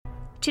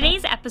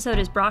Today's episode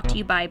is brought to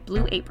you by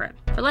Blue Apron.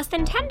 For less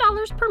than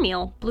 $10 per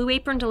meal, Blue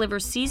Apron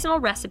delivers seasonal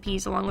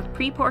recipes along with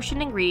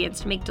pre-portioned ingredients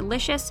to make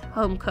delicious,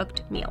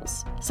 home-cooked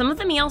meals. Some of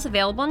the meals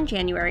available in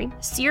January: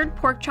 seared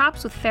pork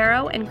chops with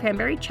farro and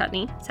cranberry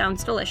chutney,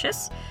 sounds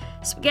delicious;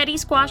 spaghetti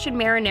squash and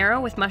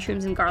marinara with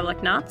mushrooms and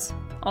garlic knots,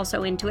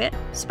 also into it;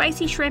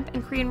 spicy shrimp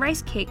and Korean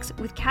rice cakes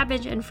with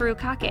cabbage and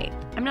furikake.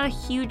 I'm not a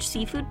huge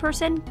seafood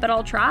person, but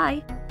I'll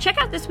try. Check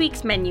out this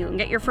week's menu and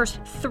get your first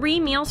 3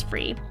 meals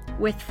free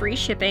with free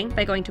shipping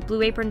by going to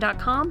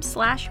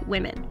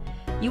blueapron.com/women.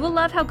 You will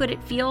love how good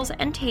it feels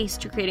and tastes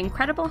to create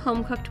incredible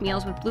home-cooked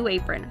meals with Blue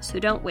Apron, so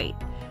don't wait.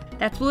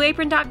 That's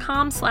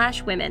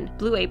blueapron.com/women.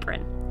 Blue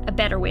Apron, a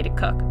better way to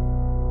cook.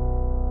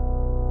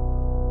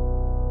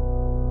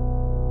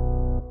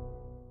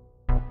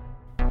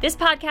 This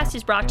podcast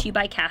is brought to you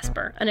by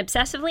Casper, an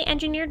obsessively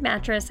engineered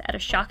mattress at a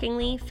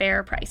shockingly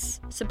fair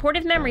price.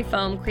 Supportive memory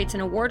foam creates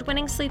an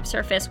award-winning sleep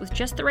surface with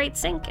just the right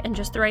sink and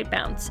just the right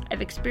bounce.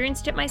 I've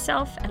experienced it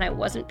myself, and I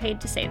wasn't paid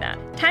to say that.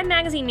 Time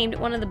magazine named it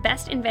one of the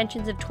best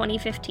inventions of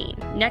 2015,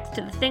 next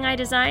to the thing I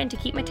designed to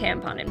keep my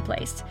tampon in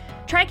place.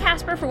 Try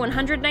Casper for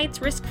 100 nights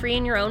risk-free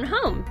in your own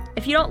home.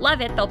 If you don't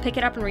love it, they'll pick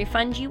it up and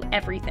refund you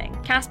everything.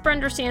 Casper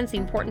understands the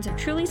importance of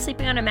truly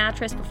sleeping on a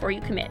mattress before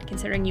you commit,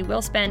 considering you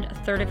will spend a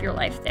third of your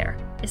life there.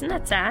 Isn't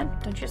that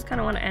sad? Don't you just kind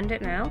of want to end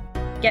it now?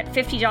 Get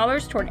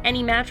 $50 toward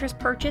any mattress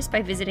purchase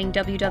by visiting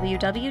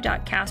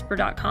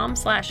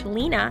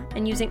www.casper.com/Lena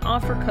and using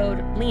offer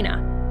code Lena.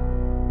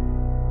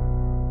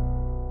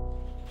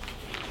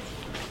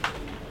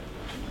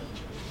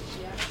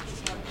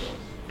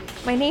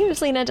 My name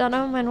is Lena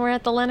Dunham, and we're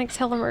at the Lenox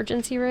Hill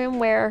Emergency Room,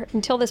 where,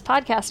 until this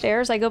podcast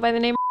airs, I go by the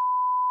name.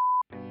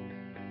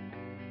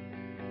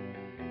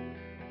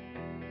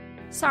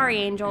 Sorry,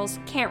 angels,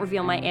 can't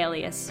reveal my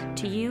alias.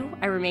 To you,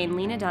 I remain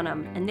Lena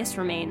Dunham, and this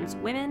remains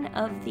Women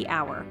of the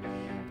Hour.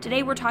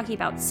 Today we're talking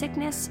about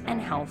sickness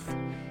and health.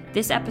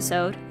 This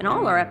episode, and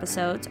all our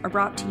episodes, are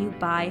brought to you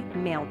by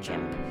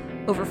MailChimp.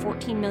 Over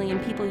 14 million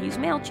people use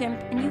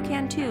MailChimp, and you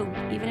can too,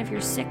 even if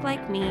you're sick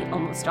like me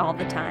almost all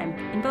the time,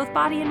 in both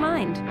body and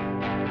mind.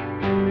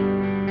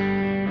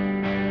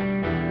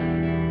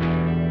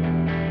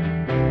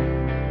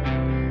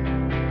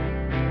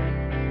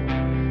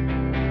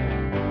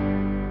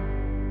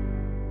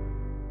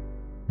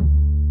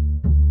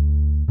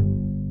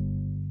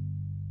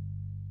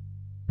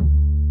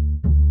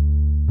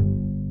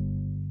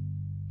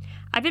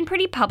 I've been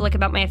pretty public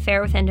about my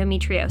affair with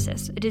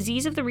endometriosis, a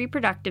disease of the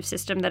reproductive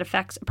system that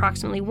affects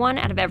approximately 1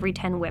 out of every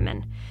 10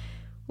 women.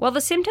 While the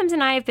symptoms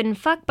and I have been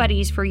fuck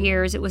buddies for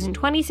years, it was in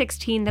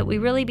 2016 that we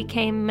really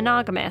became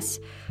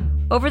monogamous.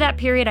 Over that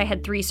period, I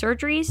had 3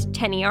 surgeries,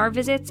 10 ER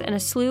visits, and a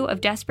slew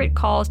of desperate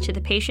calls to the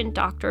patient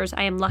doctors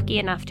I am lucky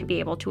enough to be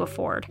able to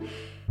afford.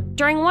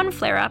 During one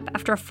flare-up,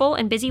 after a full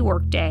and busy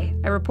workday,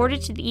 I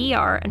reported to the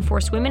ER and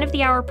forced Women of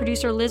the Hour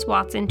producer Liz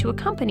Watson to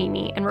accompany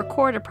me and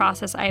record a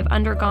process I have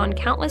undergone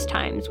countless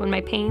times when my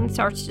pain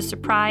starts to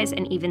surprise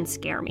and even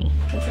scare me.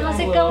 How's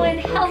it going?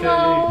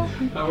 Hello.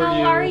 Okay.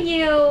 How are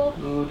you?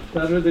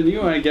 Better than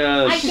you, I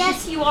guess. I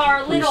guess you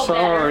are a little better.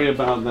 I'm sorry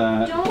about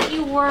that. Don't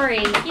you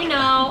worry. You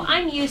know,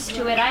 I'm used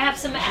to it. I have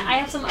some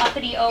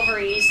uppity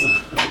ovaries.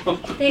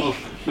 They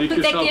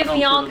give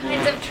me all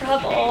kinds of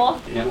trouble.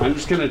 Yeah, I'm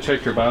just going to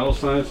check your vital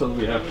signs so that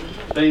we have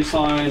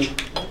baseline.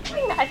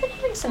 I've been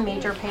having some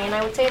major pain.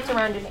 I would say it's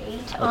around an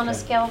 8 on a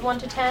scale of 1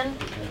 to 10.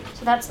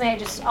 So that's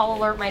something I'll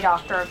alert my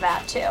doctor of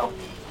that too.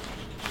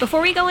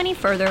 Before we go any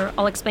further,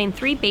 I'll explain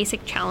 3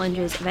 basic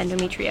challenges of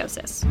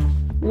endometriosis.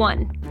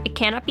 1, it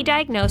cannot be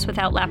diagnosed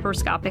without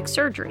laparoscopic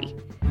surgery.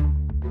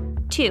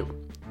 2,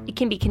 it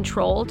can be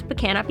controlled but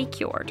cannot be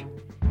cured.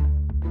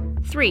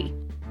 3,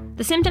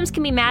 the symptoms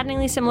can be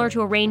maddeningly similar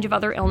to a range of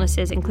other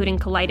illnesses, including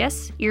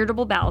colitis,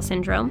 irritable bowel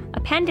syndrome,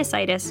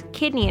 appendicitis,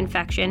 kidney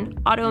infection,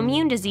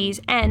 autoimmune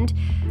disease, and,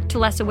 to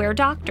less aware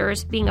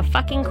doctors, being a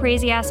fucking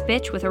crazy-ass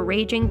bitch with a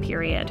raging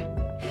period.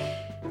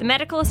 The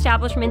medical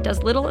establishment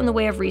does little in the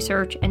way of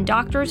research, and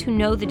doctors who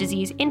know the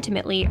disease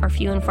intimately are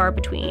few and far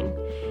between.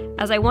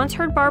 As I once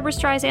heard Barbra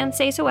Streisand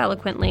say so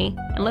eloquently,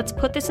 and let's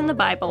put this in the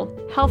Bible,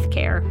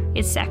 healthcare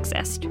is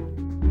sexist.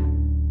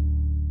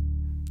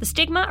 The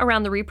stigma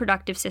around the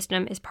reproductive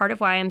system is part of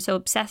why I'm so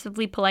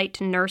obsessively polite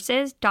to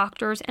nurses,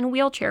 doctors, and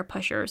wheelchair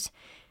pushers.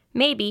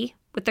 Maybe,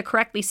 with the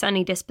correctly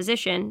sunny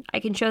disposition, I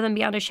can show them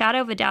beyond a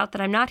shadow of a doubt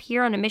that I'm not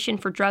here on a mission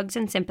for drugs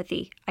and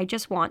sympathy. I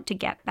just want to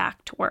get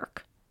back to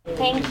work.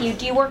 Thank you.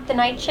 Do you work the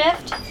night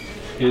shift?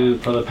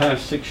 For the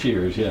past 6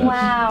 years, yes.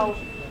 Wow.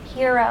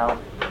 Hero.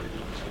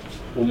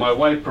 Well, my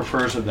wife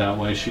prefers it that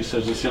way. She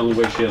says it's the only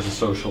way she has a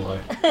social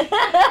life.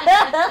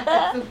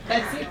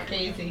 That's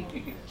crazy.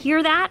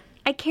 Hear that?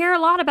 I care a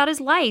lot about his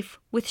life.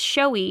 With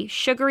showy,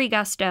 sugary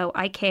gusto,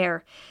 I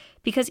care.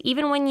 Because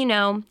even when you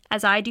know,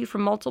 as I do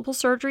from multiple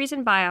surgeries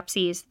and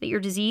biopsies, that your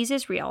disease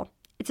is real,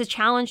 it's a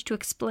challenge to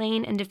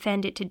explain and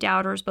defend it to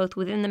doubters both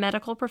within the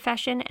medical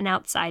profession and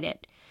outside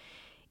it.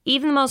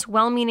 Even the most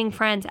well-meaning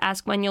friends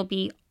ask when you'll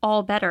be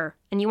all better,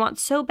 and you want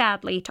so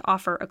badly to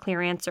offer a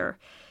clear answer.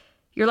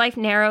 Your life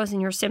narrows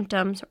and your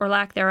symptoms, or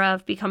lack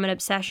thereof, become an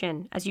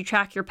obsession as you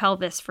track your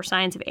pelvis for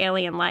signs of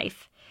alien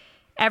life.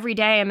 Every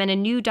day I'm in a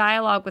new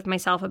dialogue with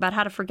myself about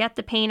how to forget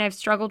the pain I've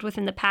struggled with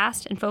in the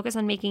past and focus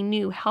on making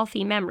new,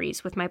 healthy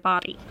memories with my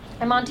body.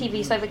 I'm on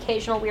TV, so I have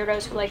occasional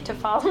weirdos who like to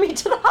follow me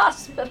to the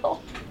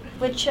hospital.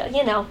 Which,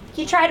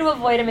 you try to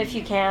avoid them if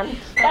you can.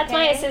 That's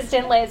my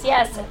assistant, Liz.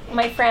 Yes,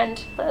 my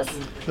friend, Liz.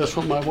 That's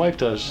what my wife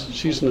does.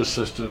 She's an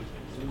assistant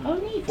Oh,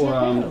 neat.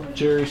 for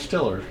Jerry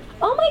Stiller.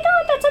 Oh my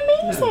God, that's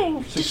amazing.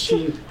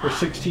 Yeah, for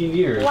 16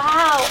 years.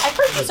 Wow, I've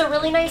heard he's a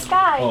really nice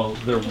guy. Oh,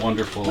 they're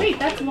wonderful. Wait,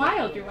 that's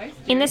wild. Your wife's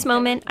In this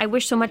moment, I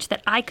wish so much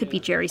that I could be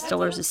Jerry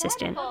Stiller's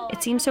assistant.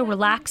 It seems so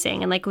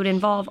relaxing and like it would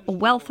involve a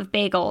wealth of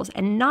bagels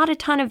and not a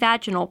ton of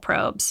vaginal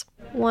probes.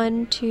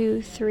 1,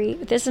 2, 3.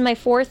 This is my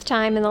 4th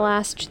time in the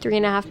last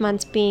 3.5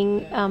 months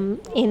being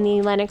in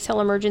the Lenox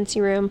Hill emergency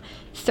room.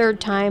 3rd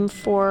time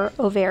for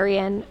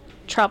ovarian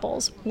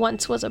troubles.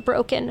 Once was a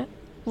broken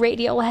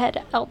radial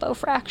head elbow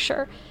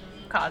fracture.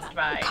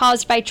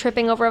 Caused by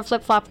tripping over a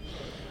flip-flop.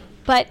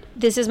 But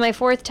this is my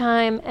 4th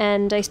time,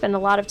 and I spend a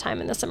lot of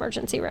time in this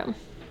emergency room.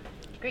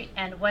 Great.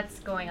 And what's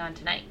going on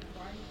tonight?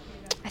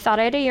 I thought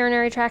I had a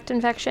urinary tract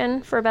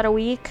infection for about a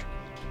week.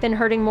 Been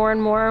hurting more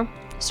and more.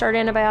 Started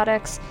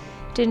antibiotics.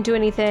 Didn't do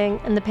anything,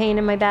 and the pain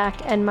in my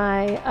back and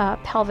my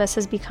pelvis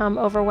has become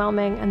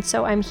overwhelming. And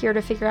so I'm here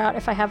to figure out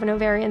if I have an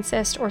ovarian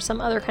cyst or some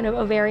other kind of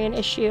ovarian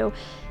issue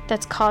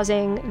that's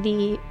causing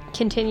the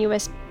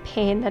continuous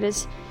pain that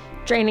is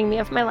draining me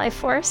of my life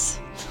force.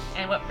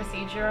 And what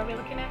procedure are we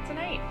looking at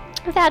tonight?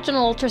 A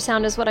vaginal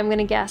ultrasound is what I'm going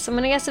to guess. I'm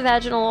going to guess a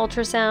vaginal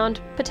ultrasound,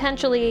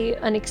 potentially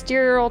an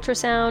exterior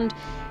ultrasound,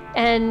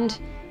 and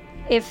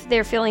if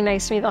they're feeling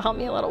nice to me, they'll help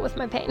me a little with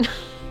my pain.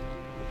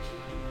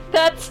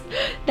 That's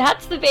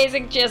the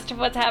basic gist of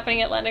what's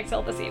happening at Lenox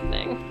Hill this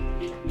evening.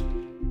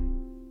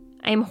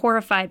 I am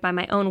horrified by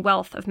my own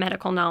wealth of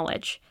medical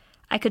knowledge.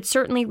 I could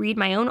certainly read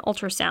my own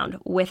ultrasound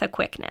with a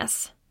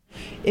quickness.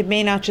 It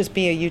may not just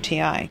be a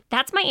UTI.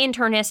 That's my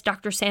internist,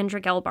 Dr.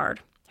 Sandra Gelbard.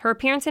 Her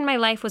appearance in my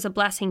life was a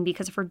blessing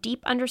because of her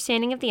deep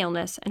understanding of the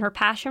illness and her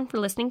passion for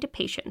listening to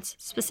patients,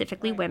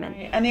 specifically women.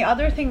 And the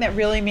other thing that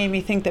really made me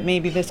think that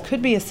maybe this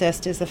could be a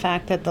cyst is the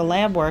fact that the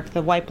lab work,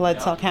 the white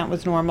blood cell count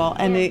was normal,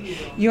 and the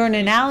urine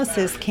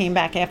analysis came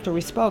back after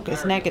we spoke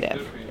as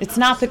negative. It's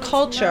not the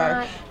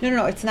culture.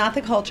 No, it's not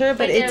the culture,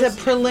 but it's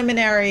a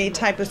preliminary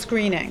type of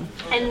screening.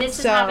 And this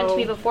has happened to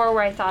me before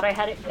where I thought I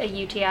had a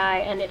UTI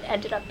and it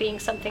ended up being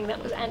something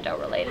that was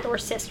endo-related or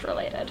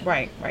cyst-related.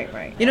 Right.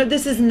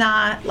 This is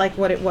not like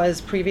what it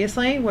was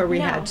previously, where we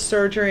had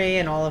surgery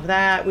and all of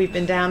that. We've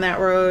been down that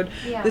road.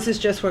 Yeah. This is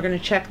just, we're going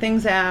to check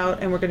things out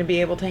and we're going to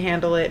be able to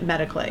handle it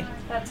medically.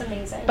 That's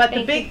amazing. But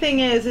the big thing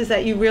is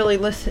that you really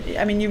listen.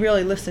 I mean, you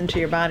really listened to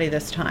your body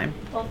this time.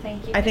 Well,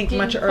 thank you. I think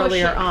much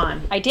earlier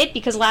on. I did,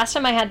 because last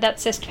time I had that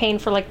cyst pain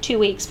for like 2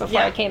 weeks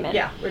before I came in.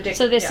 Yeah, ridiculous.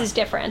 So this is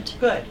different.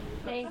 Good.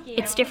 Thank you.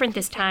 It's different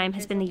this time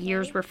has been the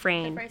year's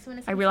refrain.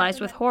 I realized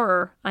with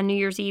horror on New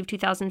Year's Eve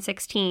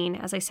 2016,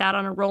 as I sat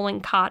on a rolling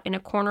cot in a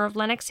corner of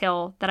Lenox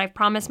Hill, that I've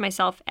promised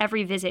myself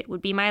every visit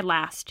would be my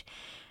last,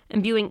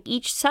 imbuing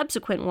each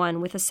subsequent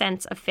one with a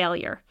sense of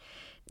failure.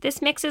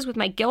 This mixes with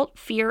my guilt,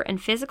 fear,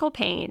 and physical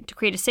pain to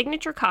create a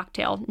signature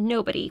cocktail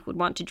nobody would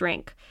want to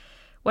drink.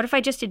 What if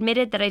I just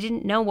admitted that I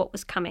didn't know what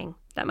was coming,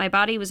 that my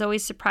body was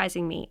always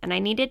surprising me, and I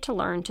needed to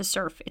learn to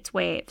surf its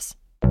waves?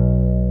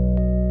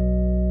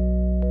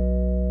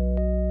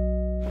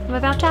 I'm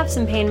about to have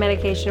some pain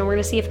medication, and we're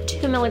going to see if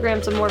 2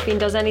 milligrams of morphine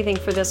does anything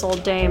for this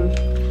old dame.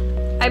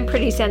 I'm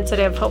pretty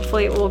sensitive.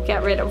 Hopefully it will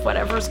get rid of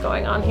whatever's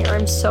going on here.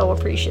 I'm so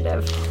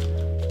appreciative.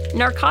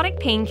 Narcotic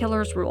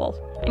painkillers rule.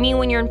 I mean,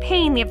 when you're in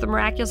pain, they have the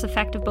miraculous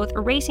effect of both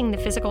erasing the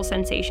physical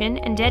sensation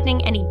and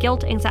deadening any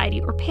guilt,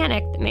 anxiety, or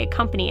panic that may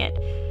accompany it.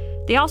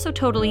 They also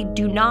totally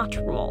do not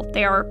rule.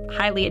 They are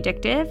highly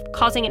addictive,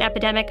 causing an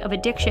epidemic of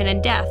addiction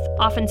and death,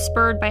 often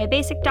spurred by a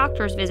basic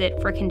doctor's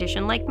visit for a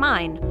condition like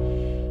mine.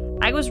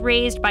 I was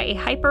raised by a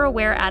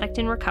hyper-aware addict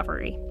in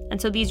recovery, and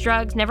so these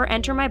drugs never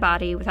enter my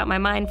body without my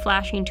mind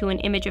flashing to an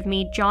image of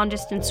me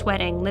jaundiced and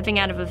sweating, living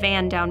out of a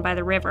van down by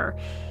the river.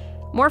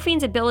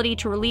 Morphine's ability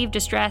to relieve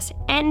distress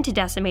and to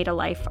decimate a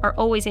life are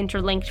always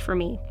interlinked for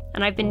me,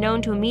 and I've been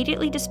known to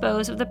immediately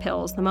dispose of the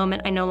pills the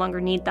moment I no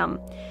longer need them,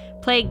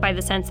 plagued by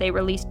the sense they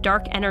release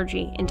dark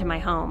energy into my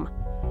home.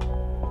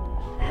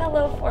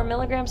 Hello, 4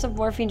 milligrams of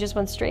morphine just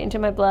went straight into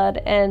my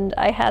blood, and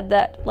I had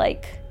that,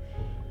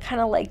 kind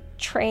of like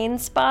train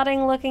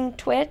spotting looking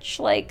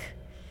twitch,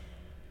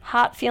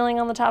 hot feeling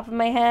on the top of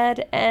my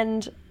head,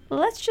 and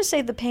let's just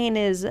say the pain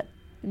is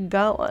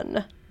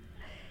gone.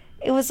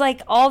 It was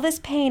like all this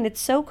pain, it's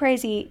so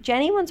crazy.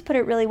 Jenny once put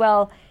it really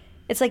well.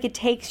 It's like it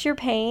takes your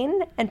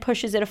pain and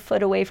pushes it a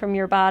foot away from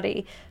your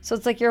body. So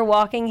it's like you're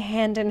walking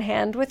hand in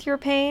hand with your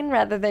pain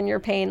rather than your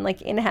pain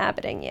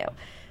inhabiting you.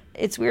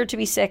 It's weird to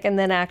be sick and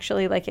then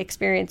actually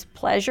experience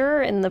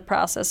pleasure in the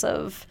process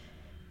of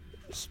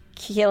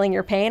healing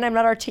your pain. I'm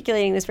not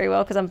articulating this very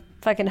well because I'm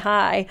fucking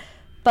high,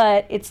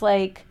 but it's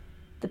like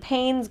the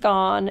pain's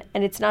gone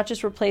and it's not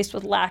just replaced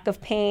with lack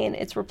of pain,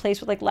 it's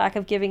replaced with lack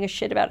of giving a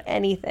shit about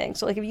anything.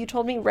 So if you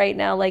told me right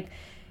now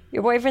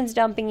Your boyfriend's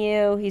dumping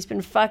you. He's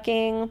been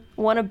fucking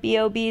one of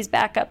B.O.B.'s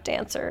backup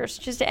dancers.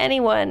 Just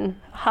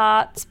anyone.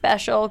 Hot,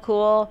 special,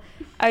 cool.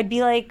 I'd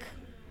be like,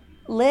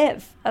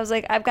 live. I was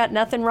like, I've got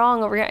nothing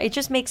wrong over here. It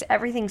just makes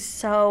everything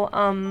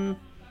so,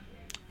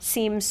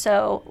 seem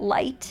so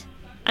light.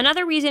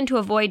 Another reason to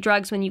avoid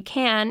drugs when you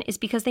can is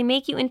because they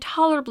make you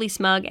intolerably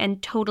smug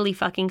and totally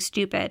fucking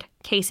stupid.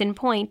 Case in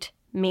point,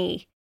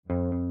 me.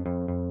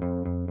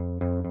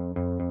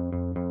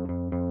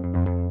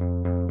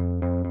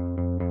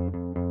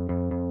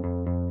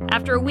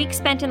 After a week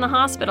spent in the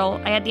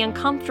hospital, I had the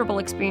uncomfortable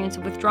experience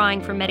of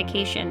withdrawing from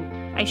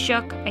medication. I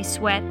shook, I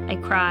sweat, I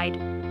cried.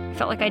 I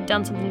felt like I'd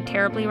done something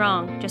terribly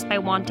wrong just by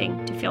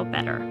wanting to feel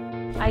better.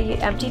 I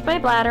emptied my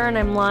bladder and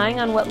I'm lying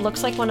on what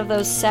looks like one of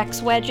those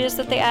sex wedges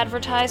that they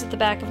advertise at the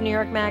back of New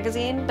York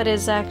Magazine,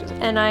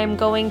 and I'm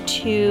going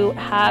to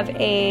have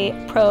a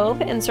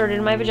probe inserted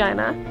in my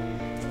vagina.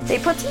 They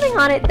put something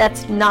on it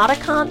that's not a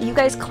condom. You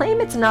guys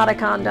claim it's not a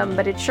condom,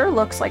 but it sure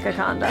looks like a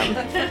condom.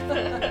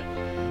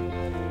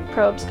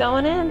 Probe's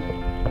going in.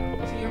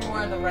 So you're more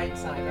on the right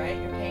side, right?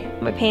 Your pain?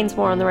 My pain's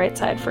more on the right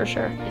side for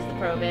sure. Is the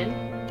probe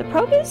in? The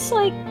probe is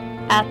like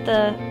at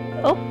the...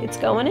 Oh, it's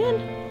going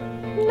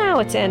in. Now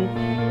it's in.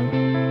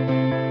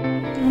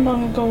 How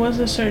long ago was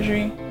the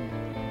surgery?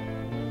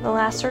 The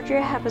last surgery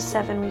I had was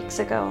 7 weeks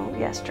ago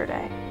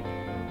yesterday.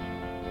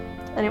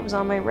 And it was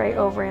on my right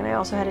ovary, and I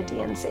also had a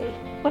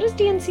DNC. What does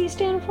DNC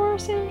stand for,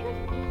 Sandra?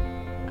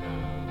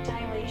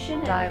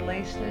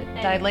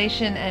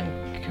 Dilation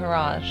and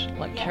curage,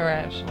 like Yeah.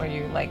 curage, where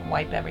you like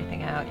wipe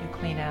everything out, you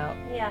clean out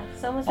Yeah,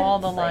 someone all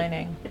the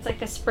lining. It's like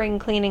the spring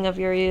cleaning of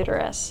your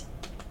uterus.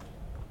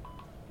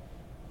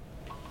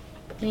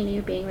 Lena,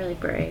 you're being really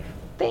brave.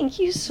 Thank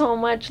you so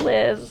much,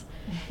 Liz.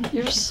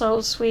 You're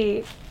so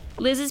sweet.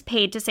 Liz is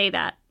paid to say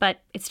that, but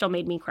it still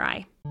made me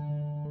cry.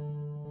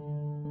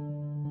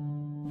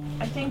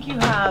 I think you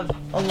have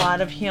a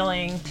lot of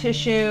healing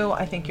tissue.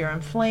 I think you're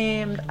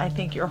inflamed. I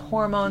think your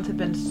hormones have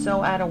been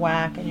so out of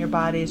whack and your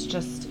body's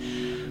just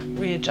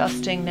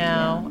readjusting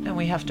now, and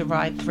we have to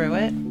ride through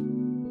it.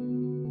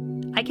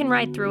 I can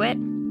ride through it.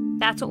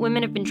 That's what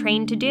women have been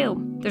trained to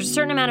do. There's a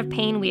certain amount of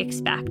pain we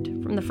expect,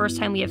 from the first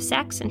time we have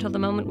sex until the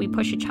moment we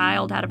push a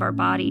child out of our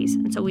bodies,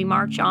 and so we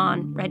march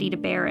on, ready to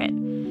bear it.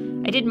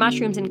 I did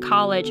mushrooms in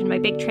college, and my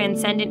big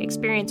transcendent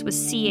experience was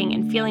seeing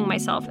and feeling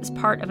myself as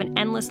part of an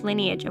endless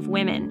lineage of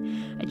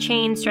women, a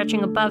chain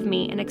stretching above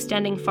me and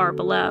extending far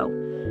below.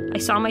 I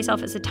saw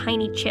myself as a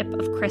tiny chip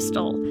of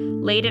crystal,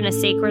 laid in a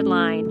sacred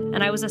line,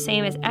 and I was the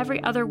same as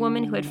every other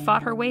woman who had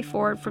fought her way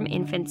forward from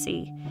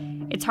infancy.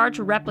 It's hard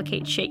to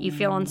replicate shit you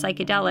feel on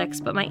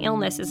psychedelics, but my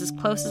illness is as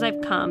close as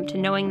I've come to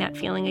knowing that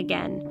feeling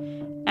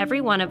again.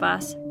 Every one of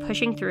us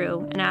pushing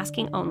through and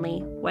asking only,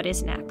 what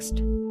is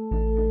next?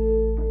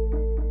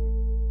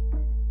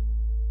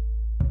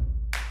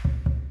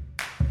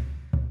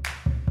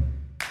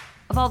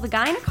 Of all the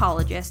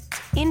gynecologists,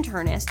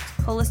 internists,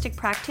 holistic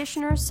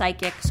practitioners,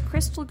 psychics,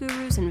 crystal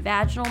gurus, and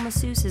vaginal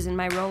masseuses in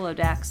my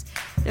Rolodex,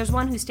 there's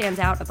one who stands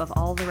out above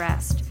all the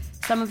rest.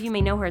 Some of you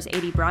may know her as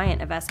Aidy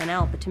Bryant of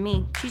SNL, but to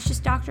me, she's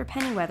just Dr.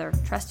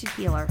 Pennyweather, trusted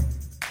healer.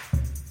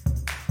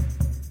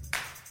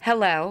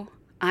 Hello,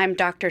 I'm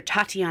Dr.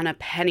 Tatiana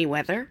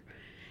Pennyweather,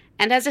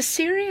 and as a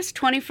serious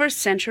 21st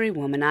century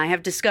woman, I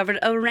have discovered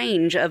a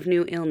range of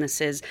new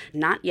illnesses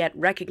not yet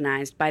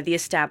recognized by the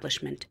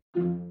establishment.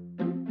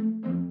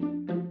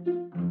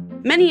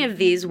 Many of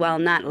these, while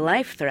not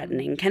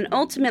life-threatening, can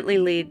ultimately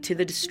lead to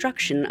the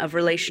destruction of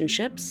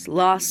relationships,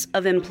 loss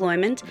of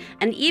employment,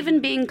 and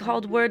even being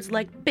called words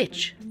like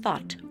bitch,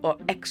 thought, or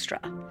extra.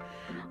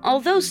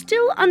 Although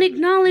still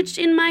unacknowledged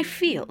in my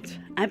field,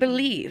 I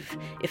believe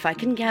if I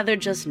can gather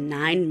just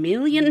 $9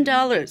 million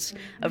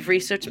of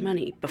research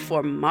money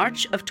before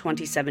March of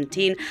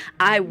 2017,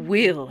 I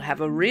will have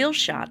a real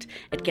shot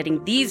at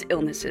getting these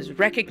illnesses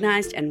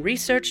recognized and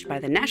researched by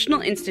the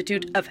National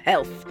Institute of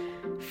Health.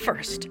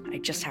 First, I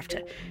just have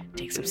to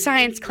take some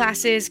science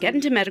classes, get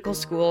into medical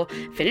school,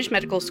 finish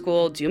medical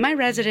school, do my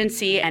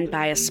residency, and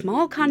buy a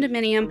small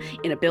condominium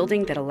in a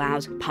building that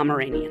allows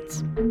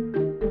Pomeranians.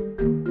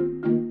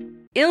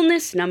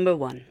 Illness number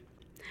 1.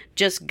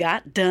 Just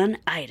got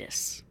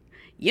done-itis.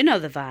 You know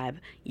the vibe.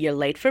 You're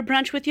late for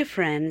brunch with your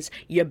friends,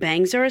 your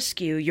bangs are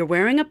askew, you're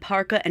wearing a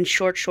parka and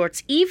short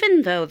shorts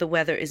even though the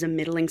weather is a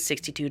middling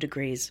 62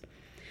 degrees.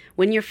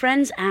 When your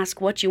friends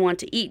ask what you want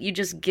to eat, you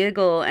just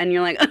giggle and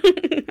you're like,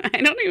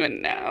 I don't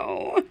even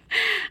know.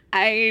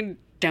 I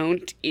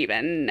don't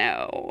even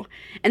know.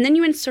 And then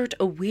you insert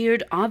a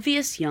weird,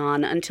 obvious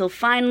yawn until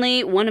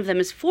finally one of them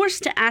is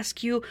forced to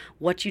ask you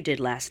what you did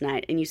last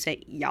night. And you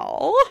say,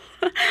 y'all,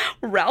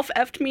 Ralph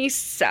effed me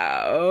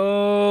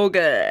so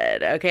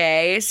good,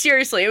 okay?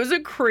 Seriously, it was the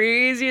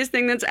craziest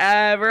thing that's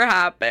ever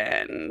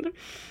happened.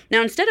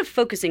 Now, instead of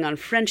focusing on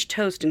French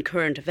toast and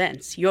current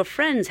events, your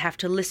friends have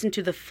to listen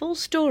to the full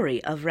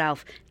story of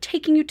Ralph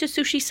taking you to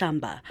Sushi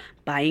Samba,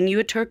 buying you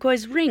a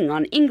turquoise ring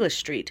on English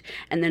Street,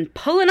 and then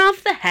pulling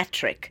off the hat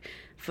trick.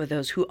 For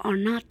those who are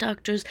not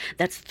doctors,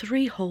 that's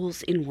 3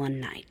 holes in one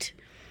night.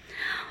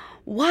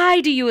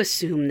 Why do you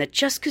assume that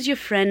just because your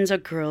friends are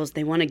girls,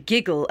 they want to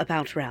giggle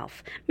about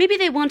Ralph? Maybe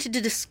they wanted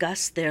to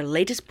discuss their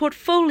latest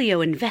portfolio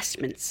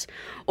investments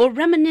or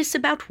reminisce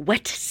about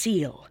Wet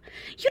Seal.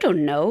 You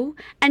don't know,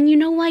 and you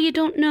know why you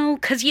don't know?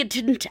 'Cause you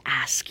didn't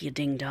ask, you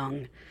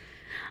ding-dong.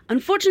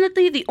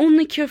 Unfortunately, the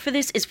only cure for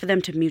this is for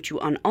them to mute you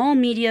on all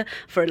media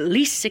for at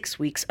least 6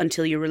 weeks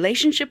until your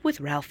relationship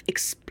with Ralph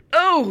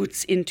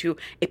explodes into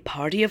a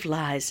party of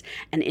lies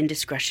and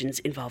indiscretions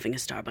involving a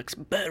Starbucks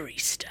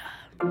barista.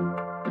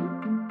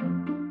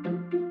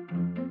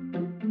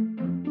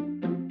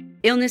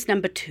 Illness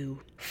number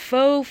 2,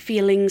 faux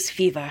feelings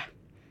fever.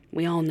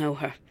 We all know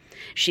her.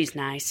 She's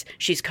nice,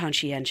 she's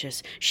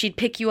conscientious, she'd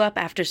pick you up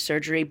after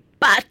surgery,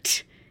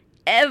 but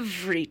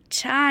every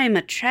time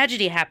a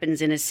tragedy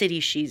happens in a city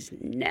she's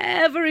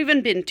never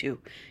even been to,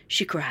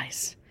 she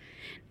cries.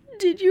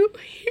 Did you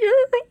hear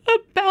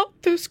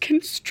about those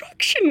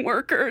construction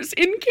workers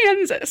in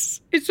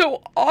Kansas? It's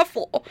so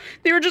awful.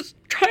 They were just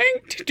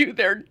trying to do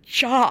their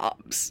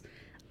jobs.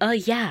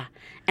 Yeah,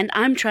 and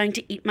I'm trying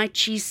to eat my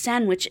cheese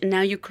sandwich and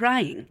now you're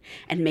crying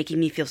and making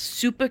me feel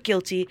super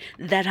guilty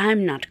that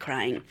I'm not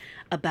crying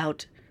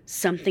about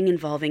something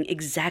involving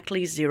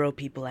exactly 0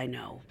 people I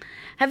know.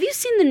 Have you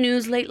seen the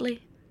news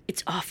lately?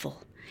 It's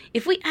awful.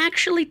 If we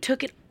actually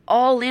took it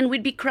all in,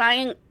 we'd be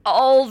crying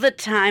all the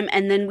time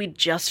and then we'd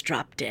just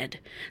drop dead.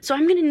 So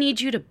I'm going to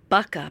need you to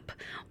buck up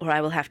or I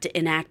will have to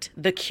enact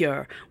the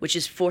cure, which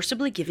is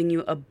forcibly giving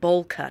you a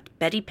bowl cut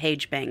Betty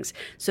Page bangs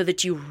so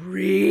that you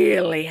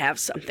really have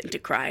something to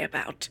cry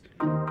about.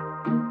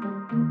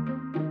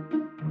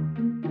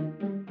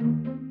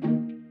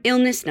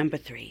 Illness number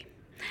 3.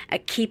 A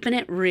keeping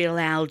it real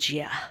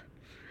algia.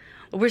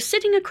 We're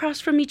sitting across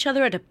from each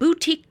other at a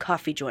boutique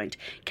coffee joint,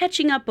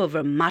 catching up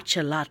over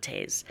matcha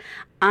lattes.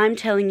 I'm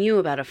telling you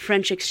about a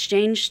French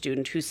exchange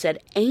student who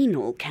said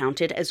anal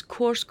counted as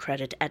course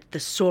credit at the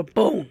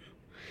Sorbonne.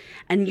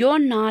 And you're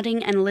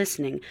nodding and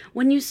listening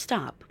when you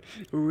stop,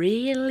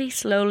 really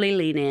slowly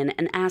lean in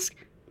and ask,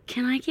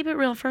 can I keep it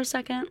real for a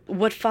second?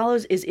 What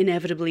follows is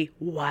inevitably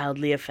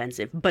wildly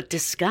offensive, but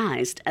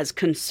disguised as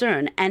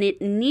concern, and it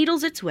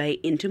needles its way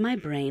into my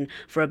brain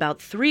for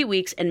about 3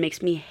 weeks and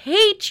makes me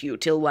hate you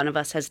till one of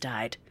us has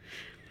died.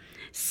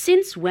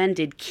 Since when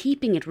did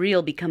keeping it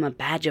real become a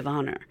badge of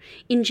honor?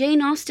 In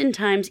Jane Austen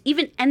times,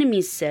 even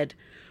enemies said,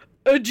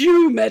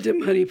 Adieu,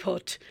 Madam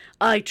Honeypot.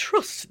 I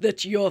trust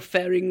that you're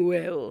faring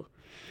well.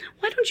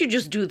 Why don't you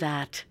just do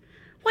that?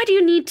 Why do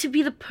you need to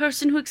be the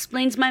person who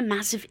explains my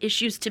massive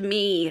issues to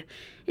me?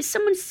 Is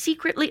someone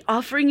secretly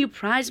offering you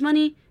prize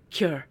money?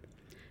 Cure.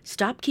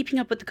 Stop keeping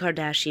up with the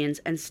Kardashians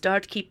and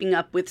start keeping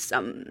up with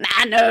some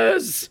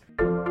manners.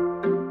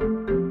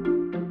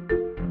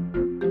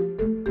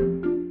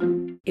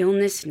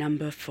 Illness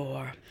number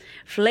 4.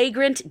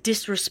 Flagrant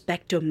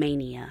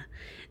disrespectomania.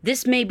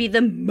 This may be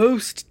the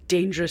most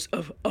dangerous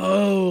of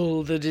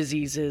all the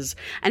diseases,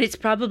 and it's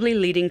probably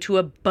leading to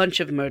a bunch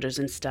of murders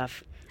and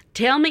stuff.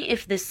 Tell me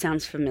if this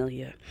sounds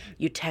familiar.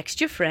 You text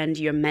your friend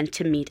you're meant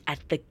to meet at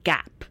the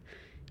Gap.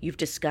 You've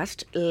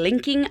discussed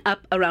linking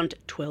up around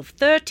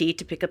 12:30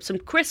 to pick up some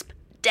crisp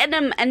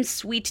denim and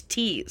sweet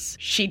teas.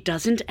 She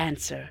doesn't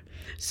answer.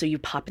 So you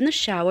pop in the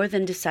shower,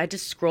 then decide to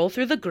scroll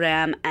through the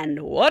gram,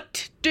 and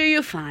what do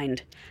you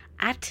find?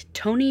 At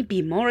Tony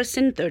B.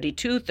 Morrison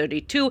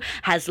 3232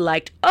 has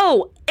liked,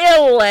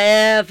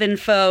 11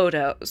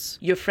 photos.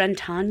 Your friend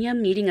Tanya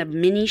meeting a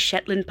mini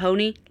Shetland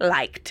pony?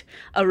 Liked.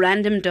 A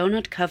random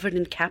donut covered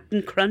in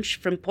Captain Crunch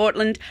from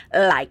Portland?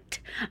 Liked.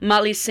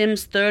 Molly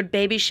Sims' 3rd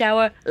baby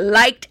shower?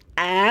 Liked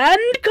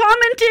and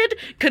commented,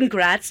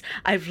 Congrats,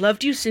 I've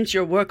loved you since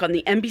your work on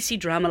the NBC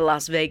drama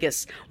Las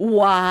Vegas.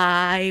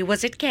 Why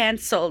was it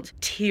canceled?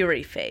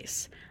 Teary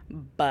face.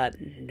 But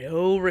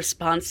no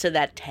response to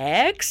that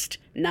text?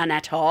 None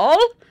at all?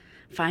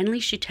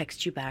 Finally, she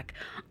texts you back.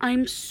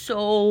 I'm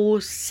so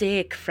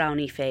sick,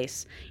 frowny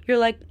face. You're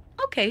like,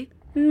 okay,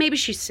 maybe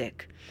she's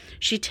sick.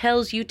 She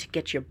tells you to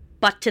get your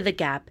butt to the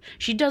Gap.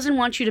 She doesn't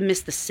want you to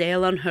miss the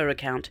sale on her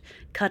account.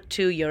 Cut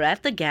to, you're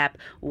at the Gap,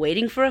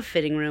 waiting for a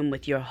fitting room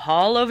with your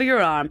haul over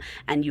your arm,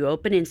 and you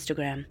open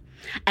Instagram.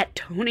 At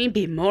Tony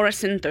B.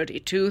 Morrison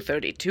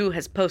 3232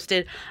 has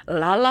posted,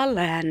 La La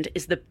Land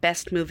is the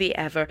best movie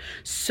ever.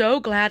 So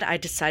glad I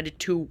decided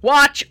to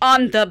watch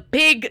on the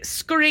big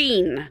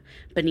screen.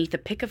 Beneath a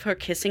pic of her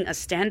kissing a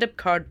stand-up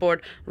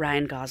cardboard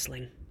Ryan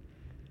Gosling.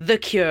 The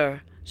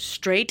Cure.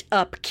 Straight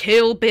up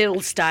Kill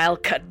Bill style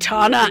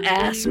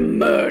katana-ass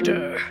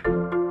murder.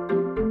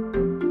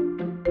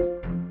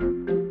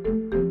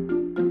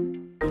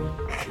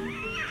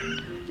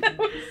 That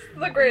was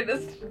the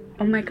greatest.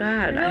 Oh my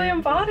god. I really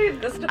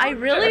embodied this. I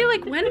really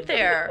went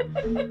there.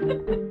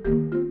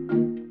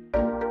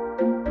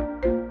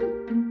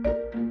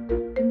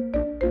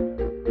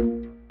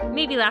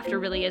 Maybe laughter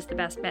really is the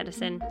best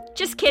medicine.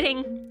 Just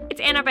kidding. It's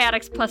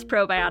antibiotics plus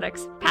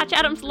probiotics. Patch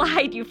Adams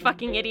lied, you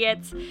fucking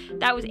idiots.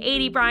 That was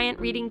Aidy Bryant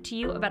reading to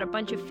you about a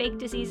bunch of fake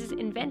diseases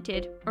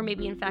invented, or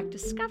maybe in fact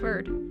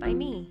discovered, by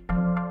me.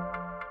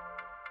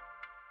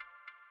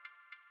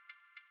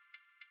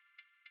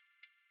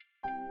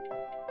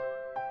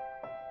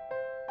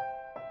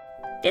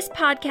 This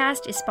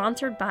podcast is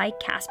sponsored by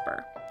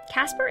Casper.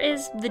 Casper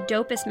is the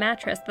dopest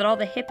mattress that all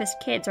the hippest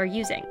kids are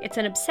using. It's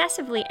an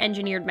obsessively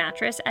engineered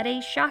mattress at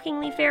a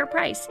shockingly fair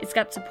price. It's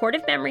got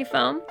supportive memory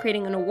foam,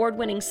 creating an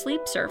award-winning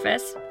sleep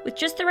surface with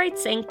just the right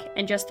sink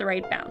and just the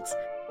right bounce.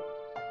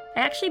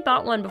 I actually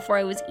bought one before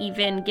I was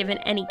even given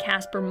any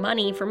Casper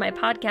money for my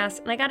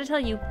podcast, and I gotta tell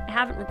you, I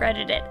haven't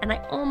regretted it, and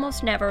I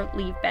almost never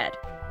leave bed.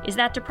 Is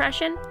that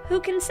depression? Who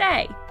can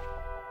say?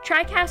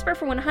 Try Casper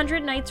for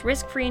 100 nights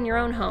risk-free in your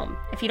own home.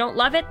 If you don't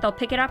love it, they'll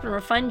pick it up and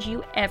refund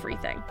you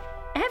everything.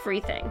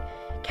 Everything.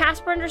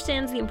 Casper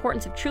understands the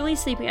importance of truly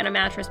sleeping on a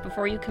mattress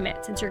before you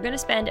commit, since you're going to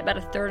spend about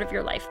a third of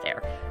your life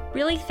there.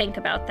 Really think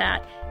about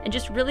that, and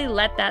just really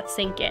let that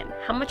sink in,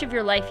 how much of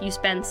your life you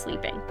spend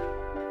sleeping.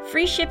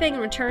 Free shipping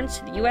and returns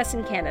to the US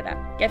and Canada.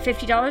 Get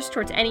 $50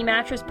 towards any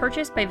mattress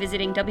purchase by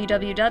visiting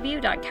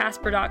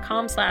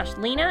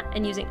www.casper.com/Lena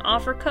and using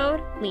offer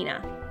code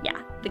Lena. Yeah,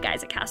 the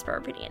guys at Casper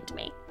are pretty into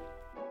me.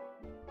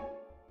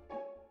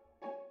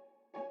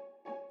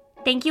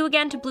 Thank you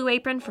again to Blue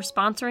Apron for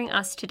sponsoring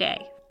us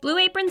today. Blue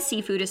Apron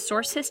seafood is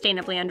sourced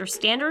sustainably under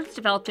standards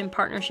developed in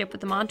partnership with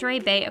the Monterey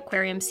Bay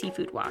Aquarium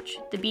Seafood Watch.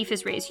 The beef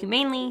is raised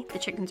humanely, the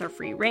chickens are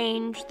free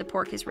range, the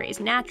pork is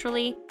raised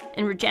naturally,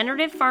 and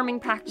regenerative farming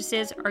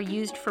practices are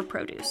used for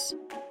produce.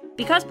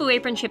 Because Blue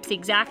Apron ships the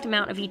exact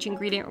amount of each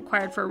ingredient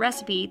required for a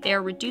recipe, they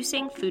are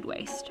reducing food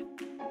waste.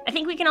 I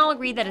think we can all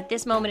agree that at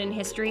this moment in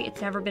history,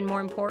 it's never been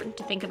more important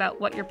to think about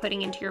what you're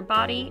putting into your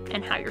body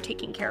and how you're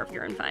taking care of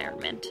your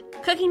environment.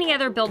 Cooking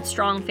together builds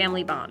strong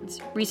family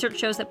bonds. Research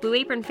shows that Blue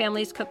Apron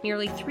families cook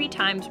nearly 3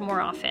 times more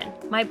often.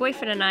 My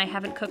boyfriend and I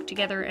haven't cooked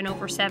together in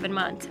over 7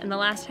 months, and the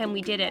last time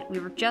we did it, we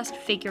were just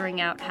figuring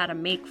out how to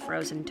make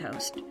frozen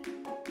toast.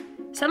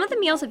 Some of the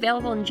meals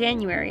available in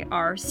January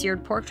are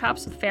seared pork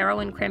chops with farro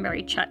and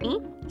cranberry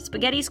chutney,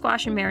 spaghetti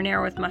squash and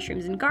marinara with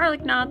mushrooms and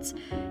garlic knots,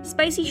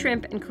 spicy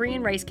shrimp and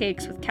Korean rice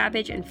cakes with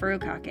cabbage and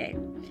furikake.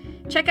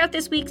 Check out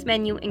this week's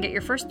menu and get your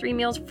first 3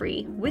 meals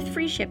free with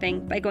free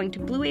shipping by going to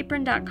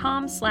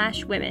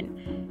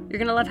blueapron.com/women. You're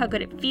going to love how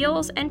good it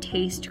feels and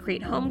tastes to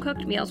create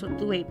home-cooked meals with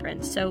Blue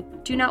Apron, so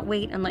do not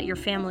wait and let your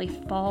family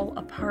fall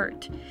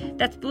apart.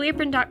 That's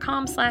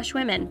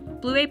blueapron.com/women.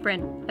 Blue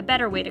Apron, a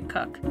better way to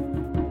cook.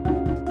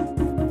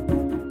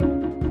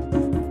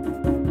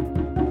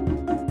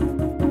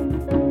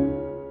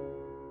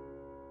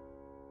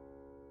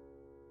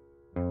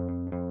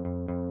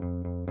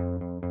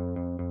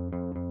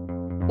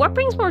 What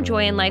brings more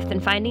joy in life than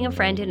finding a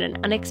friend in an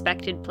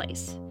unexpected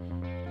place?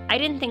 I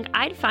didn't think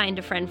I'd find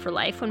a friend for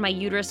life when my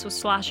uterus was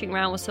sloshing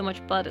around with so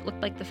much blood it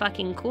looked like the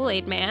fucking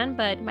Kool-Aid man,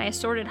 but my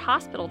assorted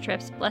hospital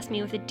trips blessed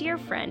me with a dear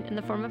friend in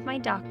the form of my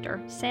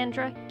doctor,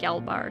 Sandra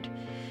Gelbard.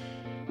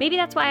 Maybe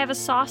that's why I have a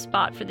soft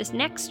spot for this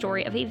next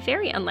story of a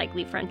very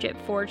unlikely friendship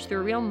forged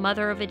through a real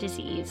mother of a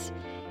disease.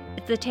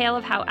 It's the tale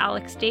of how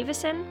Alex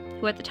Davison,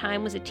 who at the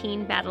time was a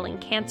teen battling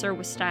cancer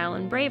with style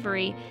and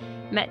bravery,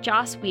 met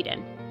Joss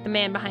Whedon, the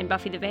man behind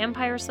Buffy the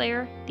Vampire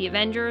Slayer, The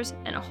Avengers,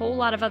 and a whole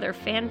lot of other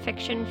fan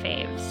fiction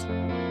faves.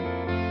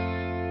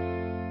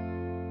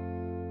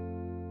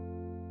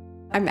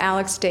 I'm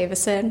Alex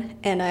Davison,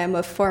 and I am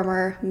a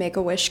former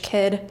Make-A-Wish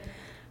kid.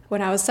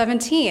 When I was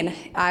 17,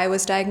 I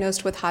was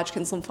diagnosed with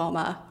Hodgkin's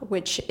lymphoma,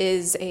 which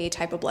is a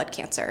type of blood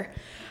cancer.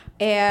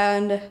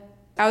 And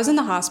I was in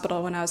the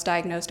hospital when I was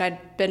diagnosed.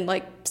 I'd been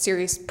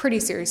pretty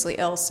seriously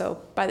ill,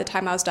 so by the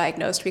time I was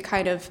diagnosed,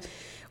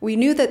 we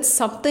knew that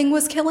something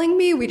was killing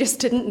me, we just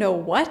didn't know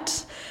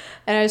what.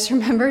 And I just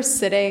remember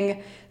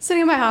sitting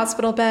in my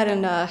hospital bed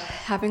and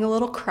having a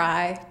little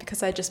cry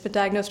because I'd just been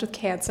diagnosed with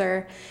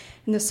cancer.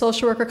 And the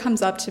social worker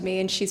comes up to me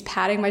and she's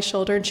patting my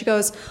shoulder and she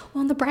goes,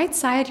 "Well, on the bright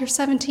side, you're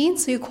 17,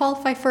 so you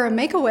qualify for a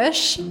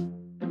Make-A-Wish."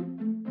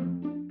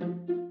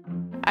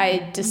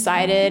 I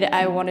decided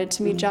I wanted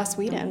to meet Joss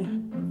Whedon.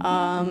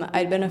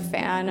 I'd been a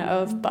fan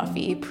of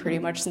Buffy pretty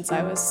much since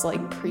I was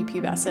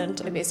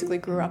prepubescent. I basically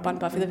grew up on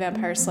Buffy the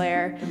Vampire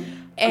Slayer.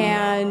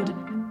 And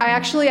I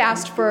actually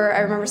asked for, I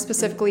remember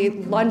specifically,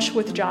 lunch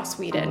with Joss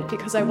Whedon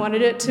because I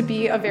wanted it to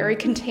be a very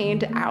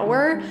contained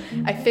hour.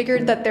 I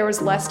figured that there was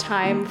less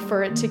time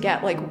for it to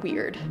get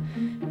weird.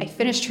 I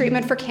finished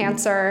treatment for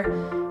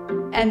cancer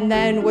and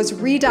then was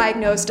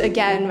re-diagnosed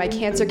again. My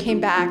cancer came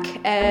back,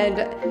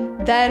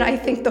 and then I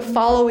think the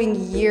following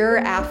year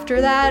after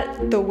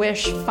that, the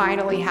wish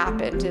finally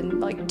happened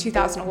in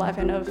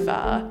 2011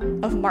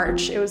 of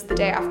March. It was the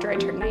day after I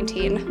turned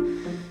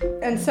 19.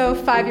 And so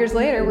 5 years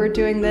later, we're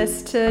doing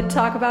this to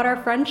talk about our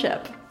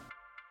friendship.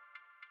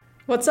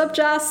 What's up,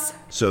 Joss?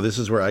 So this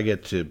is where I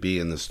get to be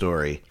in the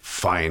story,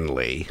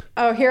 finally.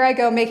 Oh, here I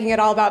go, making it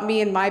all about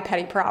me and my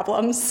petty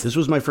problems. This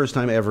was my first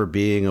time ever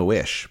being a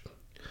wish.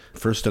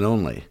 First and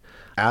only.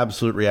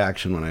 Absolute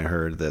reaction when I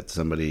heard that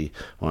somebody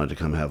wanted to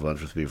come have lunch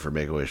with me for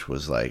Make-A-Wish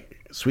was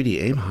like, "Sweetie,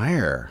 aim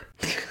higher.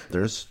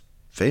 There's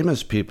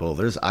famous people.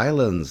 There's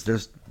islands.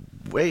 There's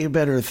way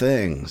better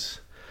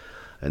things."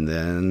 And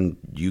then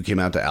you came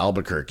out to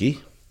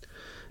Albuquerque.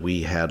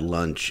 We had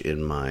lunch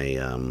in my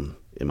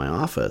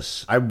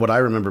office. What I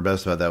remember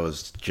best about that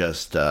was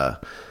just,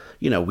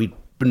 we'd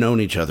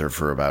known each other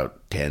for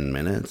about 10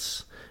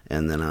 minutes.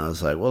 And then I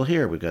was like, well,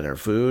 here, we got our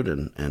food,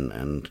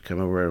 and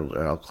come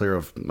over, I'll clear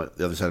off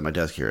the other side of my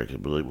desk here.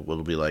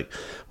 It'll be like,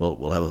 well,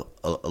 we'll have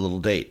a little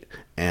date.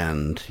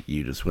 And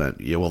you just went,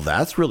 yeah, well,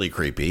 that's really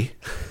creepy.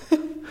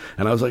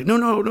 And I was like,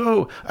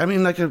 no. I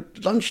mean, like a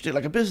lunch date,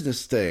 like a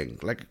business thing.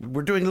 Like,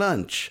 we're doing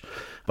lunch.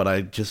 But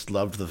I just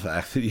loved the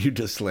fact that you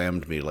just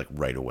slammed me, like,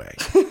 right away.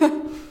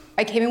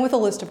 I came in with a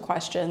list of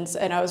questions,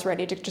 and I was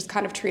ready to just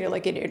kind of treat it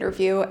like an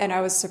interview, and I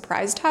was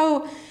surprised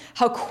how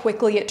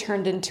quickly it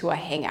turned into a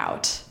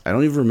hangout. I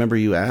don't even remember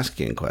you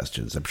asking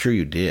questions. I'm sure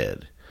you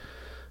did.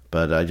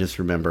 But I just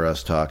remember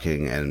us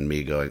talking and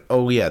me going,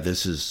 oh, yeah,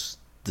 this is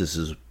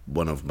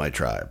one of my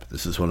tribe.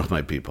 This is one of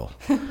my people.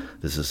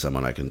 This is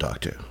someone I can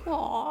talk to.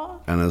 Aww.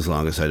 And as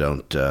long as I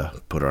don't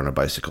put her on a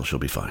bicycle, she'll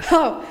be fine.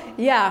 Oh,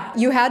 yeah.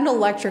 You had an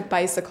electric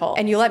bicycle,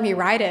 and you let me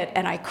ride it,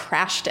 and I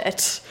crashed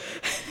it.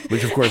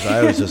 Which, of course,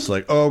 I was just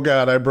like, oh,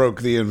 God, I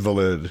broke the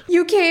invalid.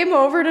 You came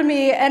over to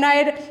me, and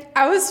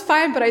I was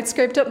fine, but I'd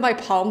scraped up my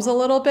palms a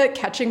little bit,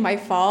 catching my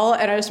fall.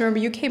 And I just remember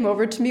you came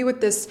over to me with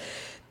this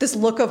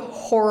look of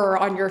horror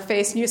on your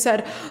face, and you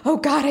said, oh,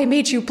 God, I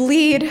made you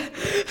bleed.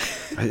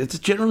 It's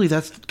generally,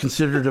 that's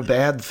considered a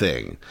bad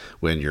thing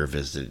when you're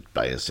visited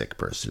by a sick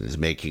person, is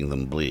making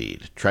them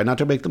bleed. Try not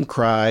to make them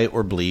cry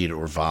or bleed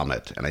or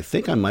vomit. And I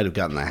think I might have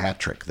gotten a hat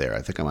trick there.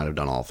 I think I might have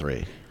done all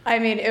three. I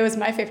mean, it was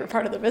my favorite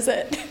part of the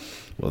visit.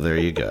 Well, there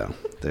you go.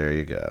 There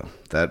you go.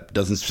 That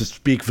doesn't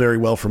speak very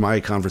well for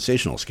my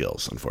conversational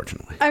skills,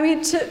 unfortunately. I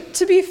mean,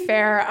 to be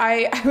fair,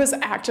 I was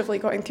actively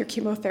going through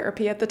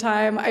chemotherapy at the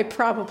time. I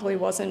probably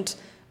wasn't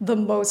the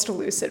most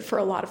lucid for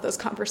a lot of those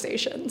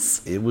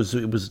conversations. It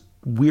was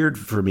weird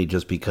for me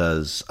just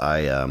because I,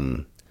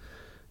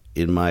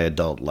 in my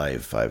adult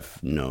life,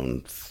 I've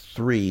known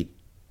 3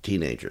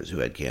 teenagers who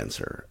had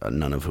cancer,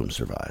 none of whom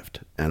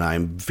survived. And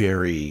I'm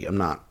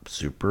not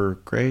super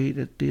great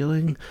at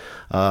dealing.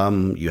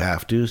 You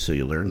have to, so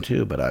you learn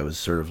to, but I was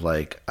sort of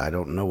like, I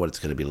don't know what it's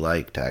going to be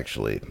like to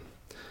actually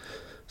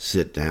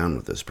sit down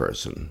with this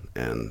person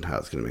and how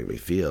it's going to make me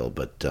feel.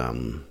 But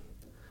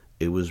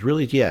it was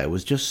really, it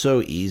was just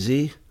so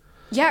easy.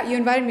 Yeah, you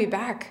invited me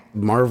back.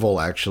 Marvel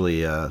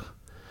actually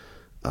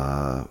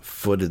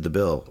footed the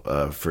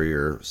bill for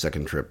your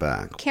second trip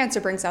back.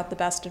 Cancer brings out the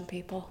best in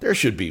people. There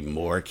should be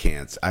more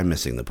cancer. I'm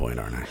missing the point,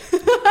 aren't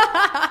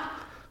I?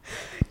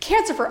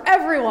 Cancer for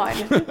everyone.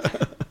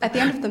 At the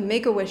end of the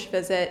Make-A-Wish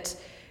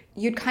visit,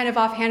 you'd kind of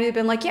offhandedly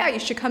been like, yeah, you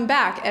should come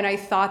back. And I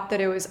thought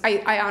that it was,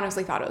 I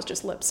honestly thought it was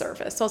just lip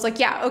service. So I was like,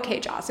 yeah, okay,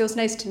 Joss, it was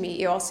nice to meet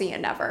you. I'll see you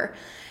never.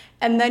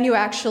 And then you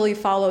actually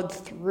followed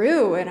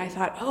through, and I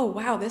thought, oh,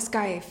 wow, this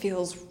guy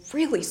feels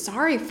really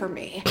sorry for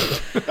me.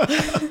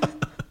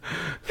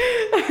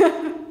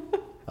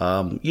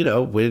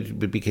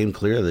 It became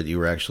clear that you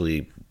were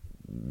actually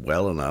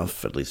well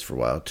enough, at least for a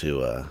while,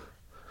 to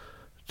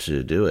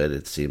do it.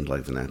 It seemed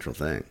like the natural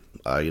thing.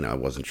 I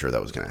wasn't sure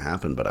that was going to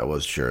happen, but I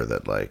was sure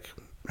that, like,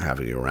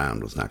 having you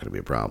around was not going to be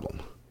a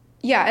problem.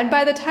 Yeah, and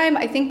by the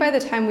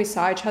time we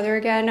saw each other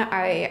again,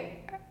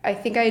 I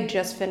think I had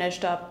just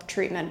finished up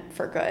treatment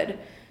for good.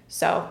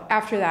 So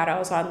after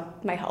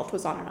that, my health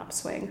was on an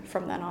upswing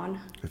from then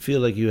on. I feel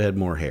like you had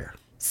more hair.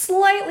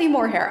 Slightly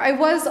more hair. I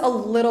was a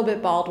little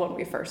bit bald when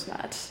we first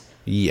met.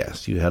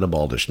 Yes, you had a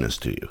baldishness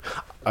to you.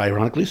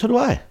 Ironically, so do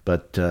I.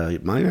 But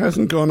mine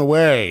hasn't gone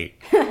away.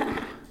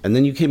 And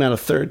then you came out a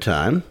third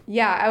time.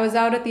 Yeah, I was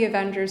out at the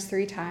Avengers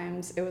 3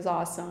 times. It was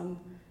awesome.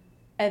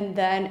 And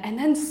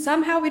then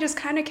somehow we just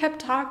kind of kept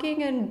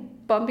talking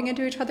and bumping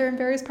into each other in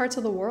various parts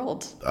of the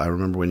world. I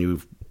remember when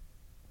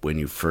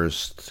you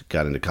first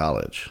got into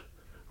college,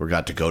 or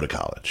got to go to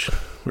college.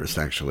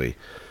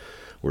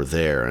 We're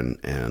there,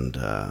 and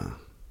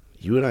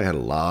you and I had a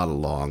lot of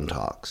long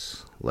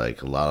talks,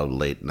 like a lot of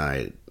late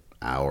night,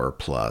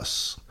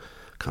 hour-plus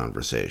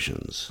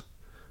conversations.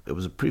 It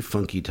was a pretty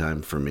funky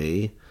time for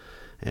me,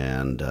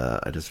 and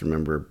I just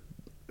remember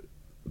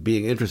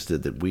being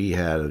interested that we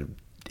had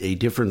a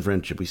different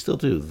friendship, we still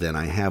do, than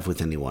I have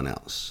with anyone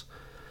else.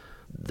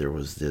 There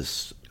was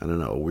this, I don't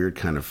know, a weird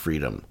kind of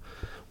freedom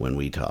when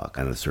we talk,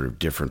 and a sort of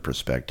different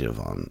perspective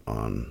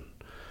on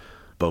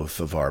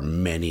both of our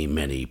many,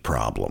 many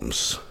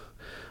problems.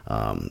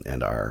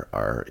 And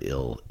our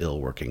ill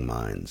working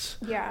minds.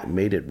 Yeah. It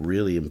made it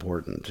really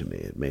important to me.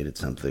 It made it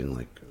something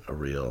like a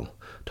real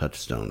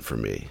touchstone for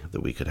me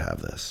that we could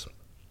have this.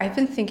 I've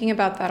been thinking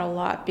about that a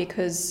lot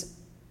because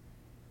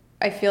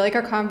I feel like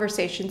our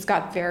conversations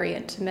got very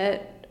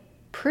intimate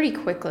pretty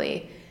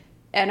quickly.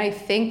 And I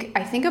think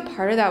a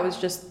part of that was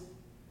just,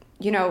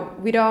 we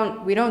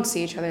don't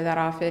see each other that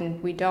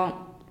often. We don't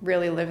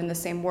really live in the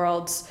same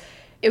worlds.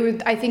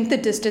 I think the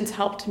distance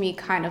helped me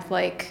kind of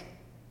like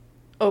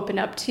open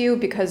up to you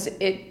because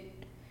it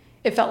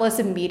felt less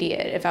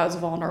immediate if I was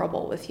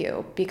vulnerable with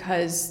you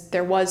because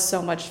there was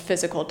so much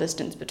physical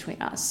distance between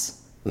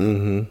us.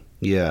 Mm-hmm.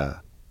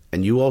 Yeah.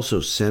 And you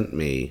also sent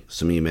me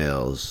some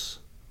emails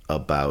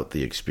about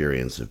the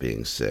experience of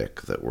being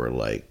sick that were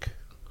like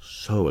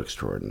so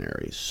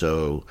extraordinary,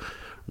 so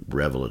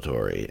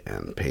revelatory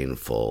and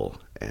painful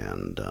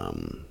and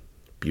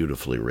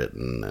beautifully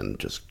written and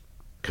just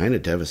kind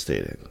of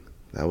devastating.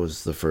 That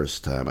was the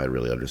first time I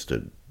really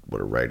understood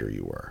what a writer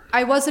you were.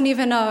 I wasn't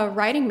even a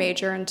writing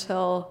major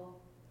until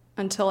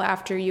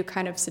after you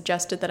kind of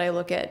suggested that I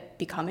look at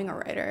becoming a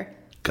writer.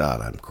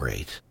 God, I'm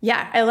great.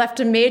 Yeah, I left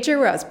a major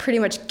where I was pretty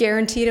much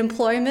guaranteed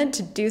employment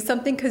to do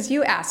something because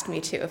you asked me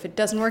to. If it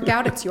doesn't work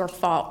out, it's your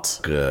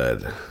fault.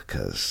 Good,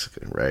 because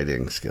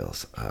writing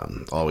skills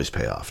always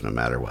pay off no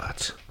matter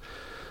what.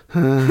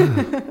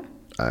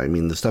 I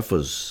mean, the stuff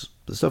was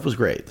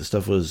great.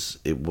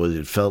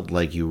 It felt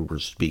like you were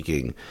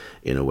speaking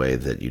in a way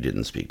that you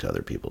didn't speak to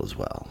other people as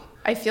well.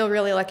 I feel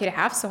really lucky to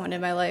have someone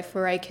in my life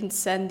where I could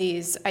send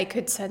these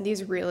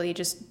really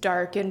just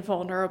dark and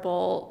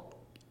vulnerable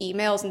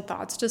emails and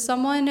thoughts to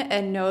someone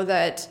and know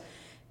that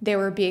they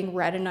were being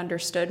read and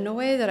understood in a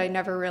way that I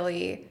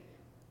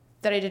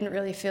didn't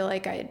really feel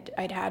like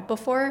I'd had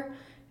before.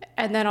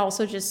 And then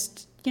also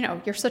just,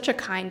 you're such a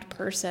kind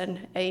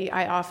person.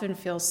 I often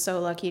feel so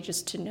lucky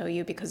just to know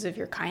you because of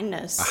your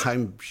kindness.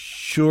 I'm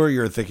sure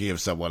you're thinking of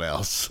someone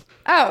else.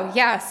 Oh,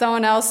 yeah,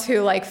 someone else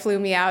who flew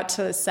me out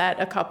to the set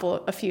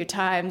a few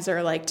times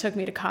or took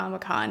me to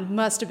Comic-Con.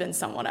 Must have been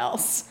someone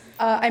else.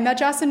 I met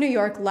Joss in New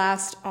York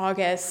last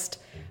August,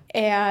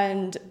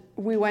 and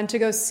we went to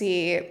go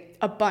see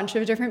a bunch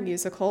of different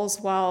musicals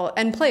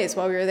and plays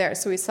while we were there.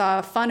 So we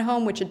saw Fun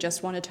Home, which had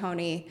just won a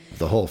Tony.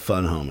 The whole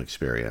Fun Home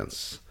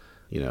experience,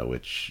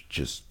 which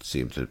just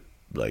seemed to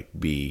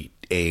be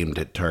aimed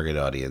at target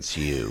audience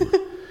you.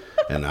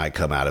 And I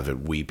come out of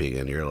it weeping,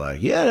 and you're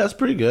like, yeah, that's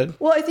pretty good.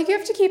 Well, I think you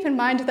have to keep in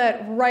mind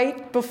that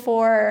right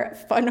before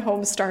Fun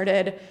Home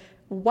started,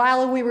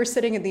 while we were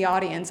sitting in the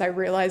audience, I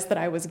realized that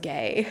I was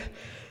gay.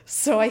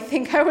 So I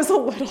think I was a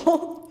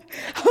little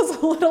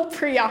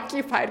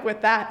preoccupied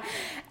with that.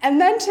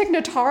 And then Tig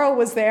Notaro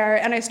was there,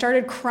 and I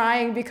started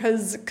crying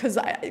because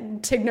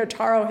Tig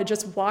Notaro had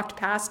just walked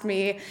past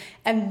me,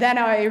 and then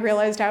I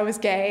realized I was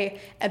gay,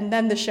 and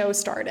then the show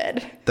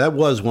started. That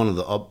was one of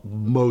the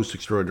most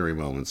extraordinary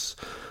moments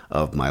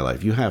of my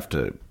life. You have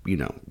to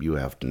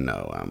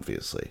know,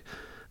 obviously.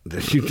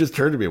 Then you just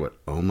turned to me and went,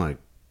 oh my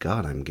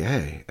God, I'm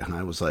gay. And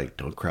I was like,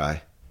 don't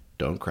cry.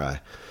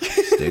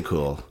 Stay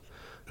cool.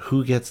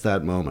 Who gets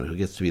that moment? Who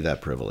gets to be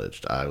that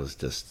privileged? I was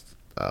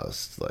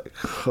like,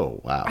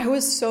 oh, wow. I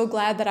was so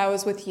glad that I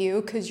was with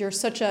you because you were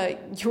such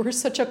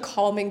a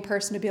calming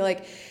person to be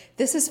like,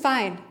 this is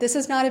fine. This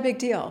is not a big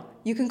deal.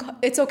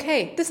 It's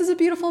okay. This is a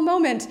beautiful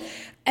moment.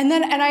 And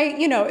I,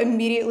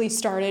 immediately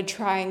started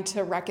trying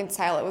to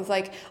reconcile it with but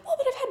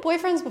I've had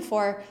boyfriends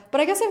before, but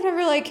I guess I never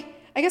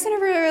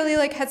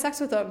really had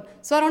sex with them.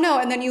 So I don't know.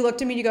 And then you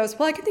looked at me and you goes,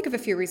 well, I can think of a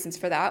few reasons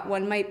for that.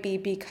 One might be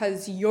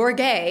because you're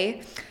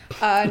gay.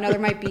 Another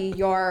might be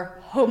your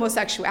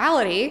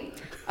homosexuality.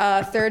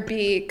 Third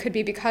could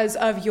be because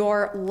of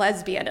your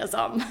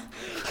lesbianism.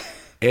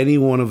 Any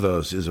one of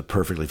those is a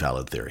perfectly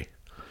valid theory.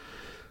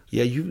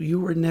 Yeah, you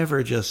were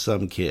never just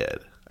some kid.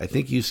 I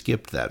think you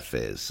skipped that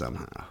phase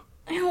somehow.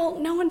 Well,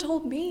 no one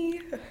told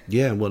me.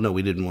 Yeah, well, no,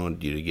 we didn't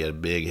want you to get a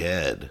big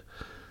head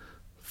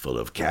full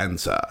of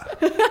cancer.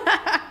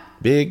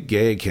 Big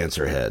gay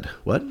cancer head.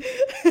 What?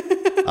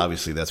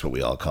 Obviously, that's what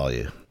we all call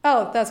you.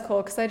 Oh, that's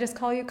cool, because I just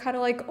call you kind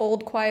of like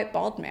old, quiet,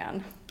 bald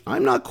man.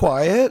 I'm not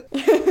quiet.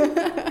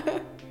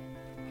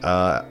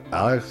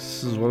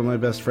 Alex is one of my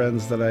best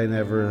friends that I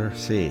never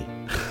see.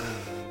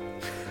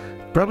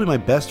 Probably my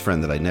best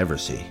friend that I never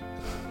see.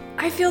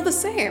 I feel the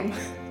same.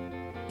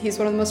 He's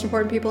one of the most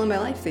important people in my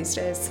life these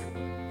days.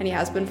 And he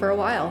has been for a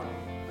while.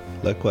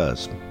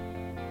 Likewise.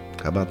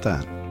 How about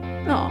that?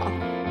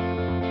 Aw.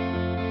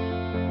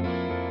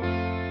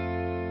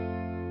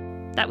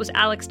 That was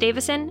Alex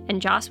Davison and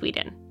Joss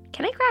Whedon.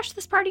 Can I crash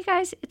this party,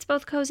 guys? It's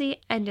both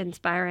cozy and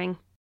inspiring.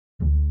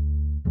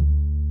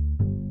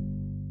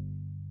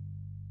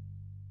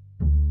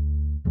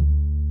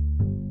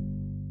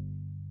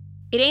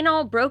 It ain't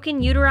all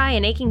broken uteri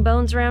and aching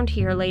bones around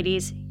here,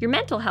 ladies. Your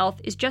mental health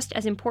is just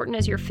as important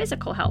as your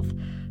physical health.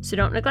 So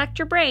don't neglect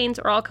your brains,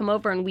 or I'll come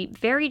over and weep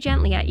very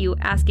gently at you,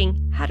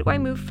 asking, how do I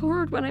move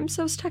forward when I'm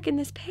so stuck in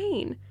this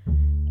pain?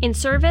 In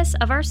service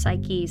of our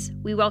psyches,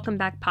 we welcome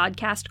back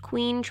podcast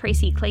queen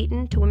Tracy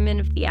Clayton to Women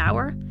of the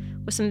Hour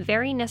with some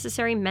very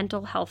necessary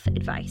mental health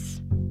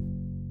advice.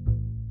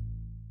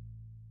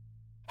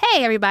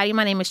 Hey everybody,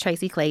 my name is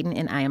Tracy Clayton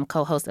and I am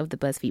co-host of the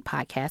BuzzFeed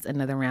podcast,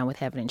 Another Round with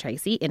Whedon and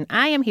Tracy, and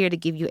I am here to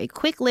give you a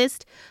quick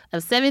list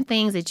of 7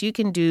 things that you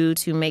can do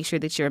to make sure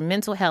that your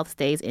mental health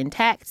stays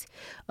intact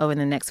over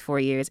the next 4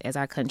 years as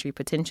our country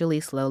potentially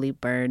slowly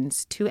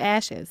burns to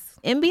ashes.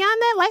 And beyond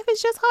that, life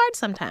is just hard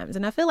sometimes,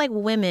 and I feel like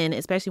women,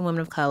 especially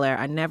women of color,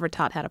 are never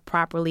taught how to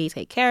properly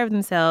take care of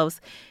themselves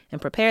and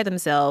prepare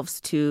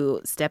themselves to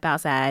step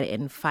outside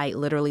and fight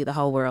literally the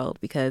whole world,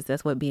 because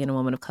that's what being a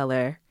woman of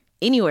color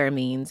anywhere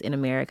means in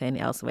America and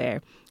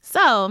elsewhere.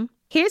 So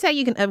here's how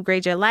you can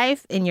upgrade your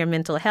life and your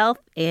mental health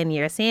and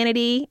your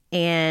sanity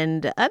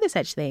and other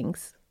such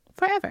things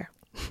forever.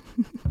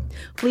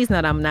 Please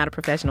note I'm not a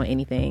professional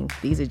anything.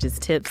 These are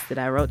just tips that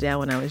I wrote down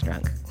when I was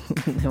drunk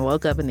and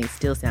woke up and they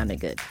still sounded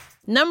good.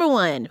 Number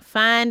 1,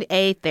 find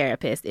a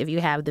therapist. If you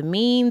have the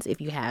means,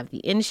 if you have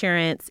the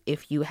insurance,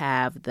 if you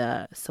have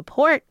the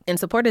support. And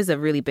support is a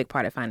really big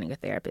part of finding a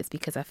therapist,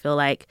 because I feel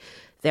like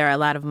there are a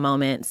lot of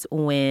moments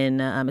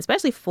when,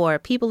 especially for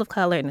people of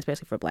color and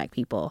especially for Black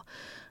people,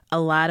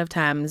 a lot of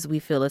times we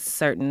feel a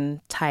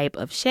certain type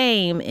of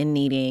shame in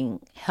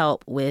needing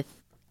help with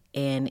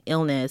an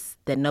illness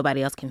that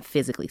nobody else can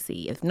physically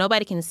see. If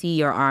nobody can see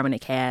your arm in a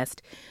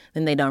cast,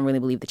 then they don't really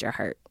believe that you're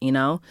hurt, you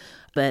know?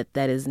 But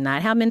that is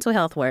not how mental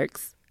health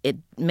works. It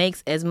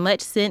makes as much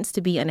sense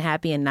to be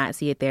unhappy and not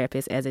see a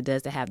therapist as it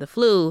does to have the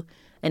flu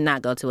and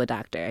not go to a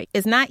doctor.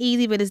 It's not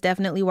easy, but it's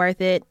definitely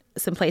worth it.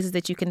 Some places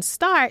that you can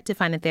start to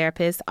find a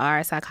therapist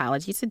are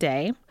Psychology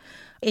Today.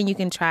 And you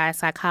can try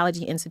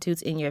psychology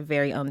institutes in your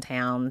very own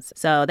towns.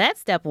 So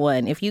that's step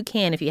 1. If you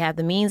have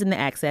the means and the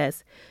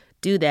access,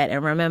 do that.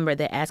 And remember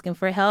that asking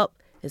for help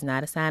is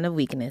not a sign of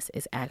weakness.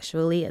 It's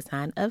actually a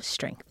sign of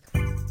strength.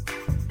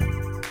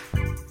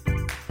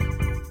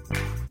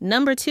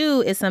 Number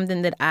 2 is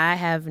something that I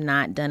have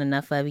not done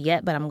enough of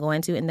yet, but I'm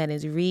going to, and that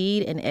is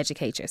read and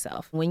educate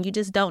yourself. When you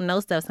just don't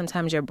know stuff,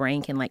 sometimes your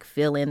brain can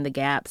fill in the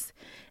gaps.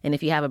 And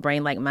if you have a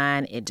brain like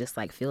mine, it just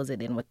fills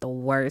it in with the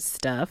worst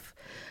stuff.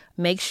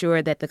 Make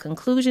sure that the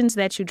conclusions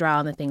that you draw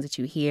and the things that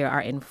you hear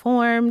are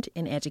informed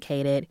and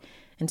educated.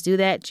 And to do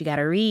that, you got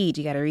to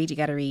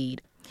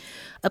read.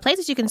 A place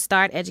that you can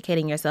start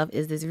educating yourself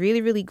is this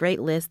really, really great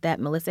list that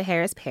Melissa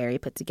Harris Perry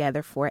put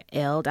together for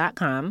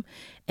Elle.com.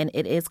 And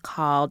it is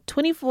called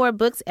 24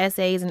 Books,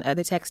 Essays, and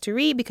Other Texts to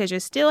Read because you're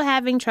still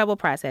having trouble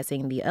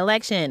processing the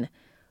election,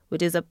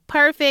 which is a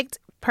perfect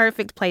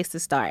place to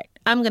start.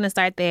 I'm going to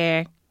start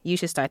there. You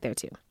should start there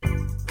too.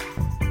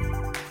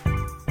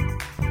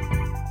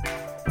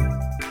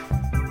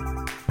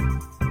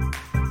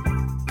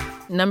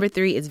 Number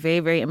 3 is very,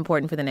 very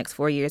important for the next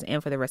 4 years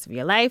and for the rest of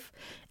your life.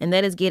 And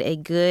that is get a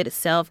good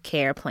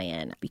self-care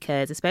plan.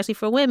 Because especially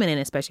for women and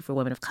especially for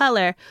women of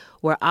color,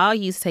 we're all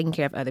used to taking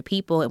care of other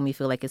people. And we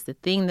feel like it's the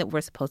thing that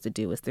we're supposed to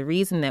do. It's the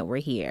reason that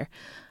we're here.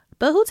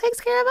 But who takes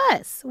care of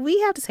us?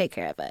 We have to take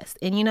care of us.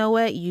 And you know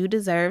what? You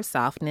deserve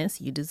softness.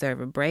 You deserve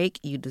a break.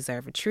 You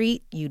deserve a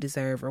treat. You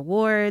deserve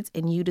rewards.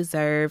 And you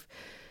deserve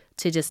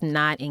to just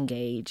not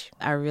engage.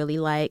 I really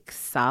like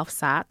soft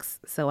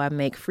socks, so I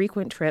make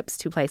frequent trips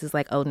to places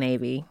like Old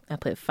Navy. I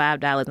put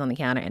 $5 on the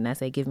counter and I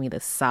say, give me the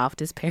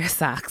softest pair of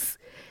socks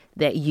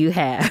that you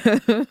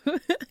have.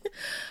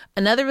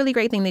 Another really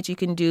great thing that you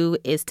can do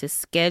is to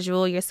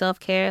schedule your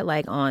self-care,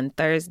 like on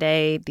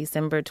Thursday,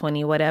 December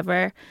 20,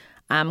 whatever.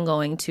 I'm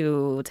going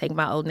to take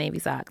my Old Navy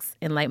socks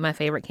and light my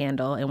favorite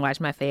candle and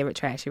watch my favorite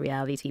trashy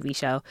reality TV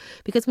show.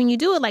 Because when you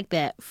do it like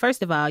that,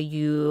 first of all,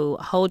 you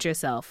hold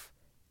yourself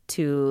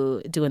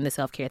to doing the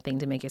self-care thing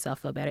to make yourself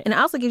feel better. And it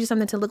also gives you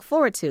something to look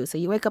forward to. So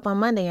you wake up on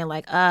Monday and you're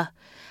like, I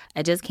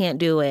just can't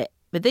do it.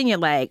 But then you're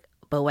like,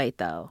 but wait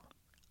though,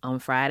 on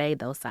Friday,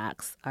 those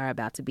socks are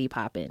about to be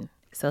popping.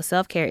 So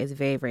self-care is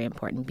very, very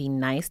important. Be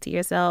nice to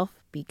yourself,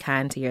 be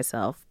kind to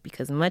yourself,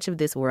 because much of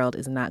this world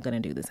is not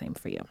going to do the same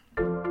for you.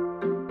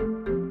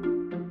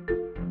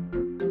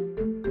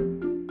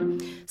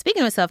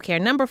 Speaking of self-care,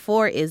 number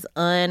 4 is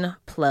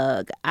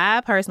unplug.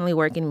 I personally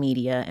work in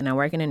media and I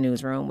work in a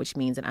newsroom, which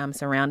means that I'm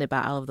surrounded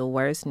by all of the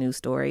worst news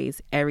stories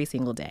every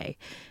single day.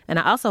 And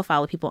I also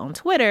follow people on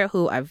Twitter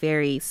who are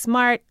very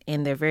smart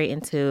and they're very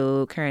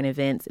into current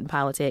events and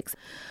politics.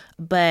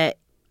 But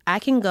I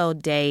can go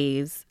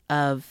days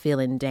of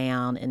feeling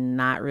down and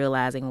not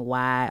realizing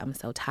why I'm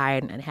so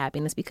tired and unhappy.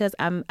 And it's because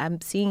I'm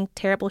seeing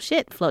terrible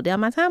shit float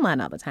down my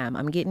timeline all the time.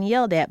 I'm getting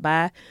yelled at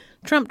by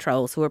Trump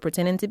trolls who are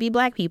pretending to be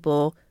Black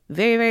people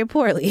very, very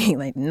poorly,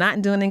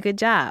 not doing a good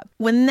job.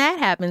 When that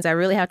happens, I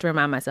really have to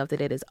remind myself that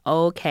it is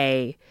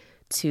okay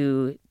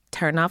to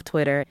turn off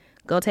Twitter,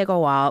 go take a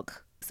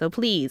walk. So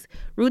please,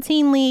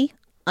 routinely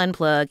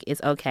unplug is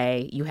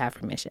okay. You have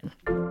permission.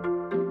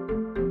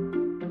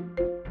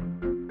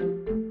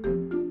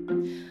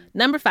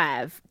 Number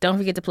 5, don't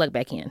forget to plug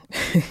back in.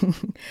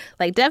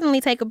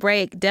 Definitely take a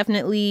break.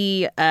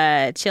 Definitely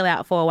chill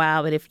out for a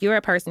while. But if you're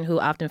a person who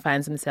often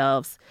finds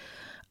themselves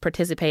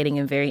participating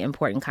in very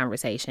important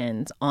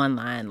conversations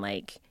online,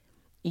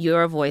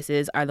 your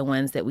voices are the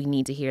ones that we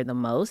need to hear the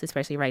most,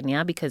 especially right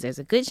now, because there's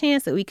a good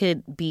chance that we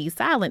could be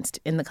silenced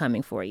in the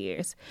coming 4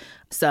 years.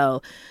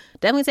 So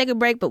definitely take a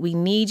break, but we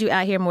need you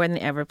out here more than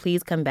ever.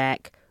 Please come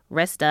back,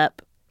 rest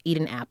up, eat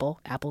an apple.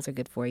 Apples are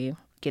good for you.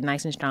 Get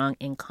nice and strong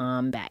and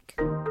come back.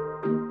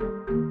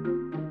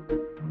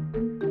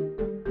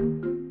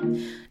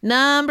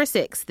 Number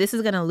 6, this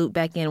is going to loop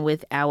back in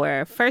with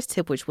our first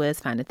tip, which was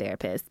find a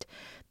therapist.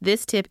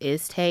 This tip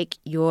is take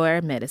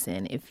your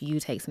medicine. If you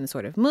take some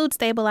sort of mood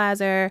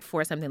stabilizer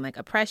for something like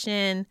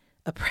oppression.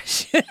 Yo,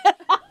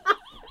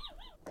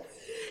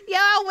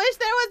 I wish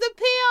there was a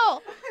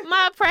pill.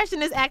 My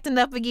oppression is acting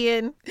up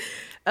again.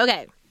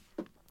 Okay.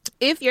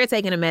 If you're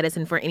taking a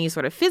medicine for any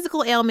sort of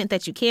physical ailment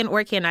that you can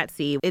or cannot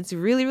see, it's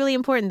really, really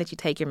important that you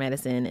take your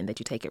medicine and that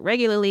you take it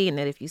regularly, and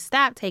that if you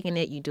stop taking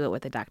it, you do it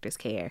with a doctor's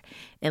care.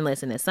 And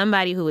listen, as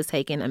somebody who was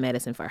taking a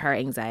medicine for her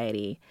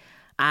anxiety,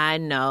 I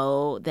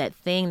know that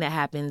thing that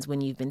happens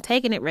when you've been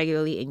taking it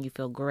regularly and you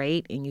feel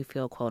great and you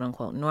feel quote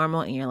unquote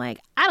normal and you're like,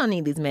 I don't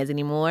need these meds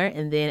anymore.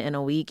 And then in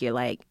a week, you're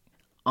like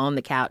on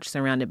the couch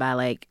surrounded by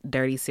like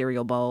dirty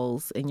cereal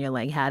bowls. And you're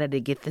like, how did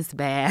it get this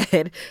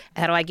bad?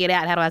 How do I get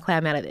out? How do I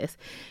climb out of this?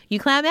 You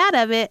climb out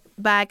of it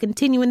by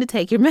continuing to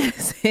take your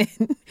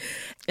medicine.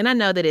 And I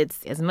know that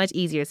it's as much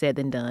easier said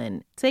than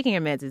done. Taking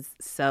your meds is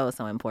so,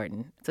 so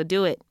important. So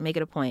do it. Make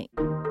it a point.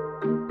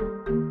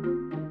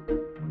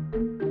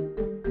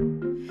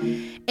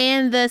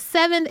 And the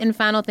seventh and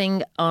final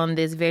thing on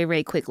this very,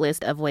 very quick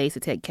list of ways to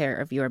take care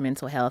of your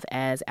mental health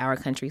as our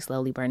country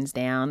slowly burns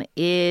down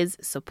is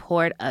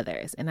support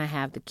others. And I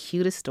have the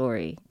cutest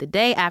story. The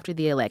day after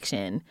the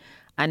election,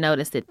 I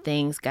noticed that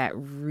things got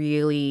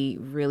really,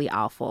 really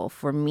awful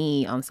for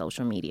me on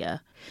social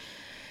media.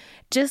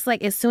 Just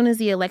like as soon as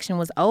the election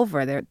was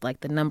over,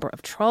 the number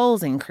of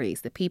trolls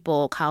increased. The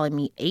people calling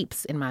me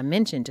apes in my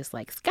mention just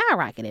like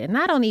skyrocketed. And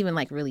I don't even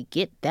like really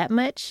get that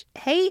much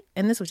hate.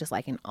 And this was just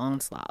like an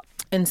onslaught.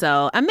 And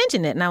so I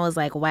mentioned it and I was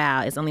like,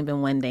 wow, it's only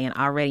been one day and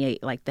already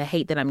like the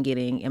hate that I'm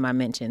getting in my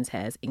mentions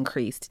has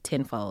increased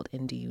tenfold.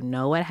 And do you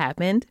know what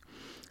happened?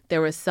 There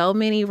were so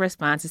many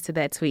responses to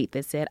that tweet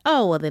that said,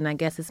 oh, well, then I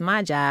guess it's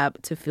my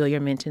job to fill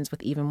your mentions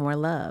with even more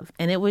love.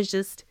 And it was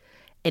just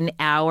an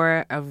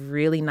hour of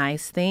really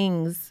nice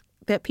things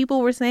that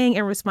people were saying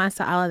in response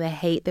to all of the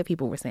hate that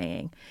people were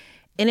saying.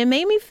 And it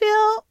made me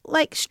feel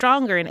like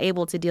stronger and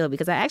able to deal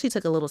because I actually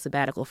took a little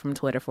sabbatical from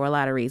Twitter for a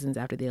lot of reasons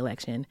after the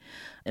election.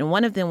 And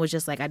one of them was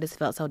just like, I just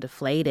felt so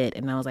deflated.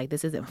 And I was like,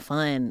 this isn't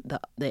fun.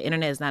 The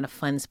internet is not a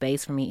fun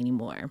space for me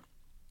anymore.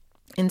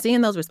 And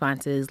seeing those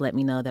responses let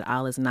me know that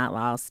all is not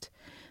lost.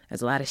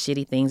 There's a lot of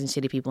shitty things and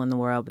shitty people in the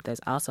world, but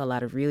there's also a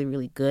lot of really,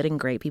 really good and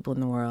great people in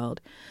the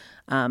world.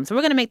 So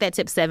we're going to make that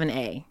tip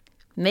 7A.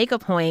 Make a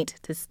point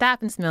to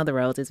stop and smell the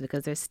roses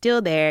because they're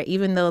still there,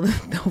 even though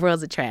the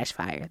world's a trash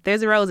fire.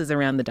 There's roses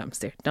around the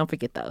dumpster. Don't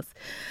forget those.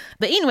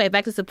 But anyway,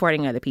 back to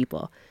supporting other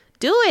people.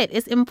 Do it.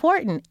 It's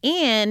important.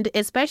 And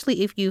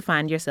especially if you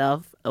find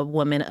yourself a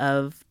woman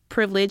of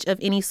privilege of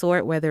any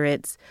sort, whether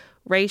it's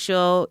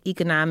racial,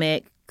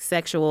 economic,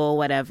 sexual,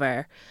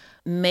 whatever,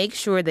 make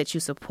sure that you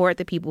support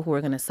the people who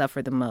are going to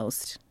suffer the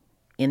most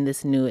in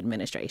this new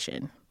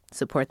administration.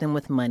 Support them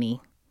with money.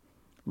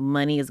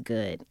 Money is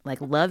good. Like,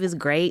 love is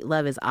great.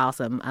 Love is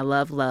awesome. I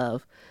love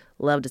love.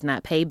 Love does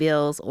not pay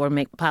bills or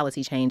make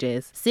policy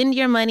changes. Send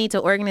your money to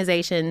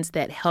organizations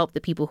that help the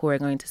people who are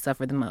going to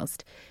suffer the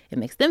most. It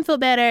makes them feel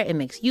better. It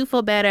makes you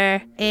feel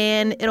better.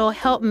 And it'll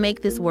help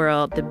make this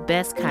world the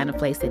best kind of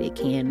place that it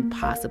can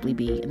possibly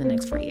be in the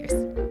next 4 years.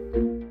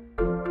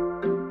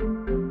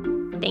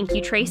 Thank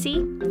you,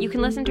 Tracy. You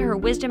can listen to her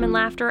wisdom and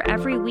laughter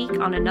every week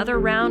on Another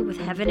Round with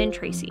Whedon and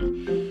Tracy.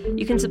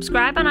 You can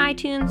subscribe on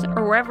iTunes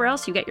or wherever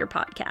else you get your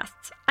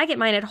podcasts. I get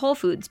mine at Whole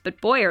Foods, but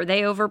boy, are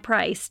they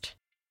overpriced.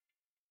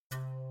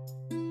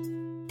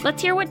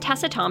 Let's hear what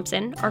Tessa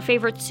Thompson, our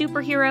favorite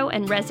superhero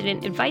and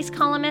resident advice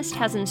columnist,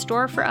 has in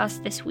store for us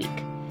this week.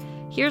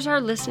 Here's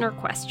our listener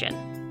question.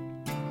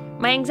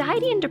 My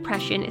anxiety and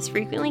depression is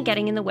frequently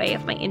getting in the way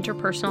of my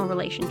interpersonal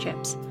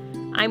relationships.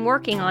 I'm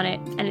working on it,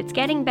 and it's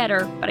getting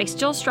better, but I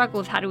still struggle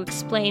with how to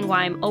explain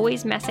why I'm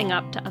always messing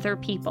up to other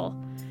people.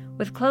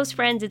 With close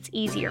friends, it's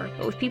easier,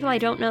 but with people I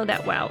don't know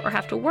that well or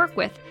have to work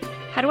with,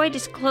 how do I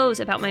disclose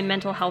about my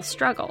mental health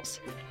struggles?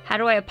 How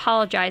do I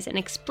apologize and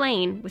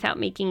explain without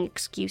making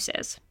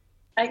excuses?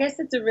 I guess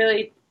it's a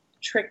really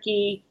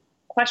tricky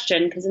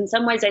question because in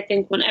some ways I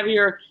think whenever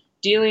you're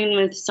dealing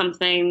with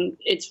something,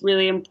 it's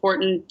really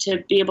important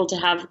to be able to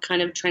have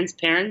kind of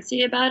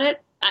transparency about it.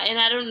 And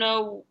I don't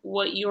know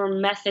what your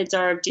methods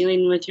are of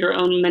dealing with your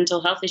own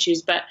mental health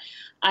issues, but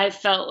I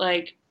felt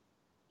like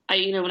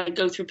when I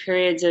go through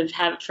periods of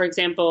for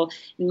example,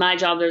 in my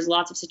job, there's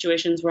lots of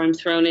situations where I'm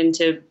thrown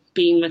into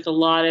being with a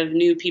lot of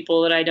new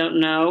people that I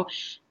don't know.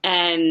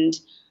 And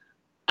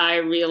I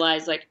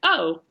realize like,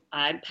 oh,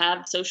 I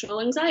have social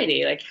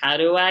anxiety. Like, how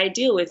do I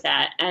deal with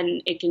that?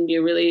 And it can be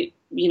a really,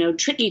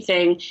 tricky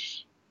thing.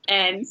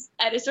 And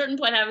at a certain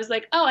point, I was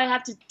like, oh, I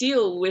have to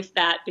deal with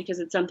that because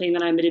it's something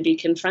that I'm going to be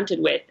confronted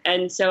with.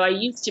 And so I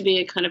used to be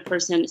a kind of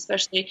person,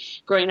 especially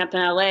growing up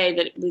in LA,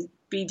 that would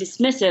be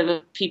dismissive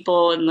of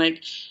people and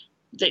like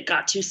that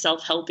got too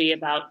self-helpy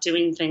about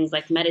doing things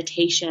like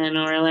meditation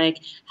or like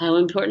how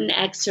important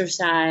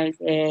exercise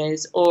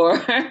is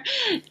or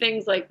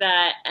things like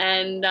that.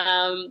 And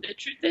the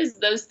truth is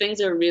those things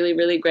are really,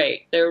 really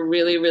great. They're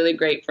really, really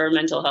great for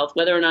mental health.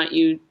 Whether or not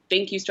you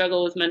think you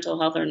struggle with mental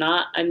health or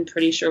not, I'm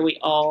pretty sure we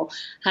all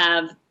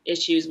have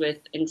issues with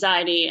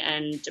anxiety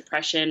and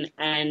depression,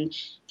 and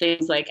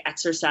things like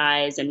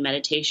exercise and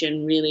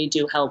meditation really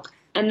do help.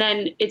 And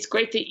then it's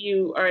great that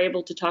you are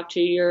able to talk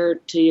to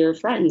your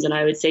friends. And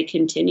I would say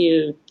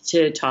continue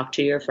to talk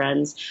to your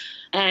friends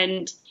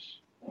and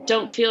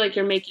don't feel like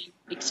you're making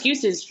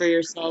excuses for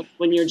yourself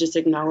when you're just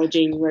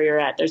acknowledging where you're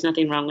at. There's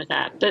nothing wrong with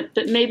that. But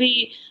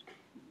maybe,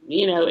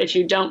 if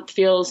you don't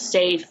feel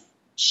safe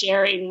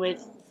sharing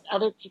with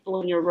other people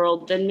in your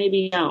world, then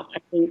maybe don't. I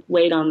think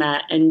wait on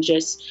that and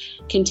just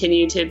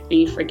continue to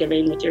be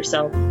forgiving with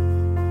yourself.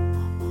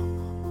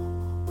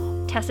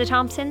 Tessa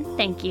Thompson,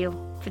 thank you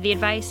for the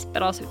advice,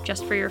 but also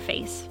just for your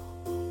face.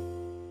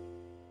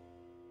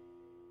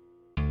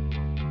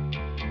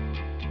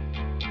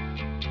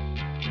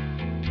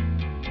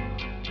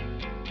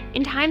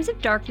 In times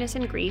of darkness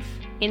and grief,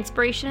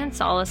 inspiration and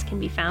solace can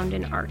be found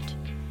in art.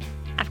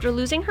 After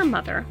losing her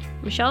mother,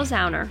 Michelle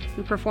Zauner,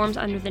 who performs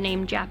under the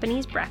name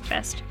Japanese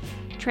Breakfast,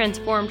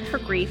 transformed her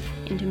grief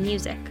into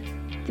music.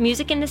 The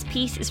music in this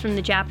piece is from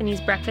the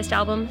Japanese Breakfast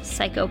album,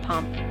 Psycho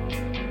Pomp.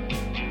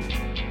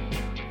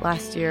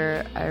 Last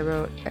year, I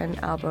wrote an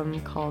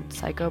album called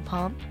Psycho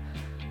Pomp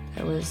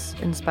that was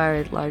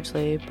inspired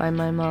largely by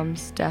my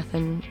mom's death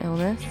and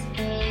illness.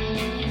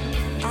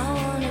 I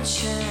wanna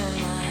chill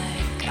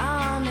like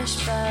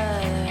Amish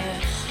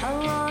butter. I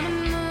wanna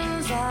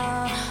move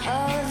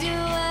out of your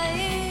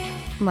way.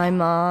 My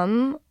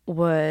mom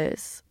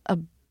was a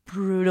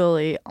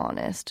brutally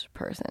honest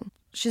person.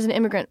 She's an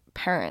immigrant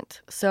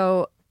parent,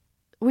 so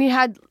we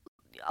had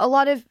a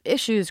lot of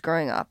issues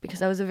growing up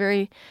because I was a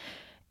very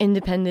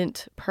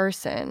independent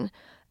person.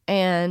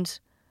 And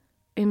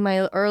in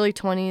my early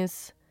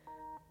 20s,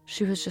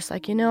 she was just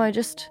like, I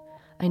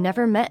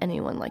never met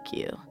anyone like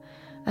you.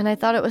 And I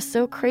thought it was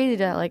so crazy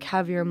to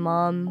have your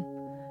mom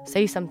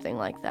say something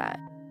like that.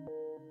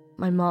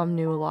 My mom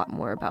knew a lot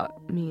more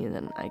about me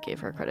than I gave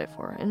her credit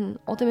for, and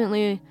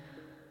ultimately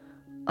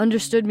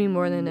understood me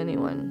more than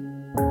anyone.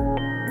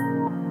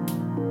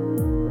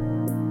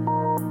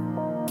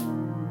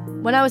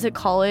 When I was at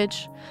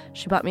college,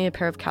 she bought me a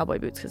pair of cowboy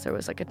boots because there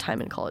was a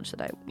time in college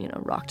that I,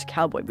 rocked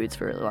cowboy boots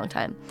for a really long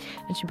time.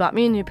 And she bought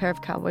me a new pair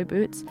of cowboy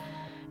boots,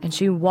 and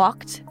she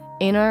walked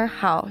in our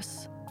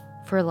house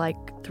for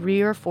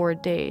 3 or 4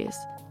 days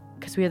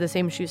because we had the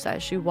same shoe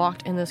size. She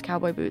walked in those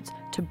cowboy boots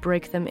to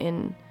break them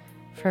in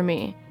for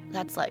me.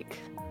 That's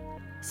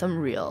some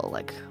real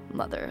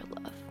mother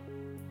love.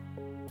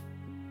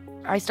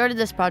 I started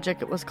this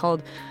project. It was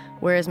called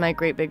Where Is My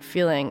Great Big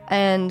Feeling?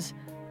 And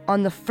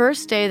on the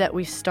first day that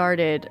we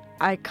started,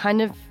 I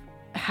kind of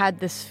had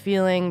this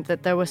feeling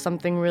that there was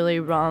something really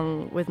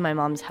wrong with my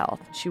mom's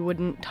health. She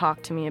wouldn't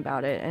talk to me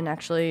about it, and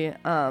actually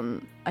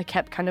I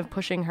kept kind of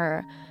pushing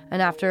her.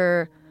 And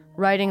after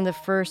writing the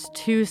first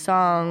 2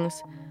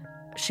 songs,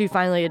 she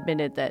finally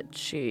admitted that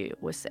she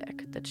was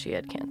sick, that she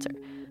had cancer.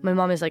 My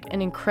mom is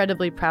an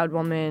incredibly proud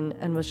woman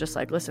and was just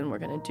listen, we're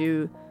going to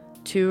do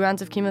 2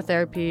 rounds of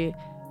chemotherapy.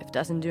 If it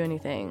doesn't do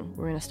anything,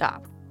 we're going to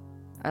stop.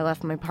 I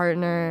left my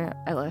partner,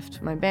 I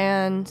left my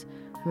band,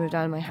 I moved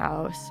out of my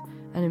house,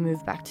 and I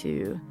moved back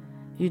to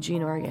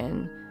Eugene,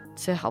 Oregon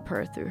to help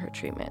her through her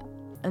treatment.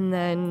 And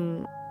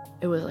then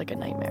it was a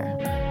nightmare.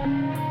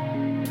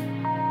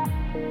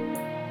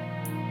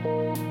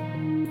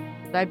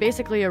 I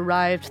basically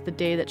arrived the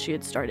day that she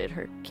had started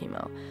her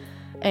chemo,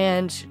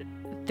 and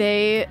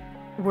they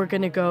were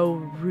going to go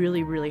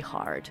really, really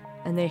hard,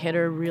 and they hit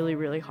her really,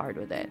 really hard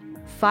with it.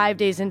 5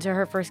 days into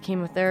her first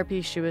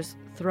chemotherapy, she was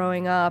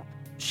throwing up.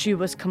 She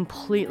was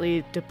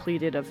completely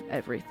depleted of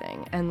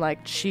everything, and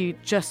she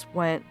just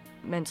went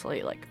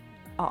mentally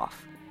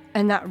off,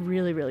 and that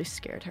really, really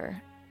scared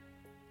her.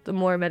 The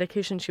more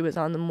medication she was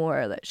on, the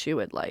more that she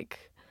would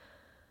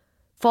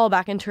fall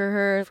back into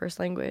her first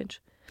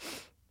language.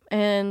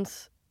 And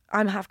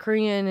I'm half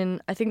Korean, and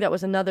I think that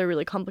was another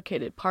really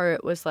complicated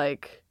part, was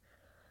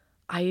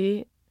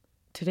I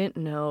didn't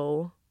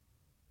know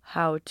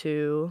how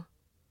to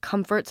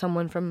comfort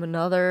someone from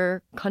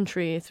another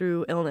country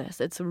through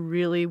illness. It's a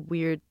really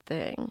weird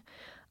thing.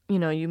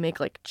 You make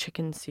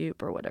chicken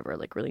soup or whatever,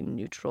 really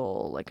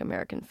neutral,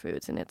 American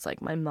foods. And it's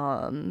my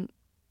mom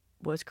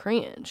was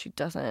Korean. She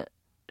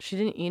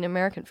didn't eat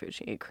American food.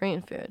 She ate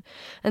Korean food.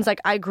 And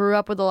it's I grew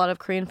up with a lot of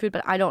Korean food,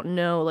 but I don't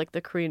know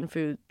the Korean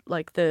food,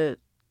 the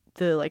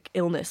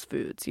illness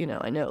foods,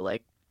 I know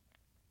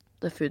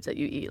the foods that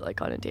you eat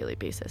on a daily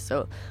basis.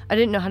 So I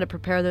didn't know how to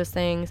prepare those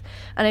things.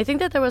 And I think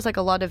that there was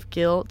a lot of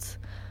guilt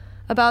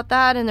about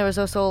that, and there was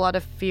also a lot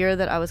of fear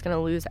that I was going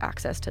to lose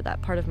access to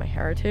that part of my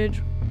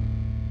heritage.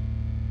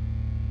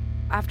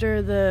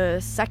 After the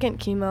second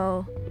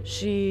chemo,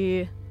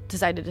 she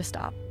decided to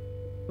stop.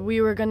 We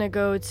were going to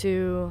go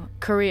to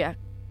Korea.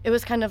 It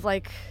was kind of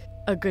a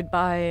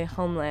goodbye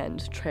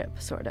homeland trip,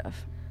 sort of.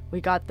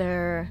 We got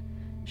there,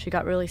 she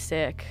got really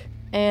sick,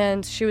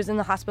 and she was in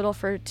the hospital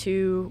for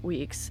 2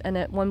 weeks, and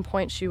at one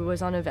point she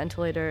was on a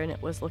ventilator, and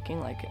it was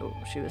looking like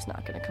she was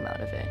not going to come out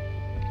of it.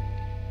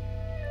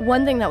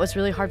 One thing that was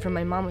really hard for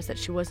my mom was that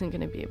she wasn't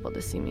going to be able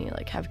to see me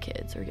have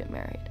kids or get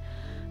married.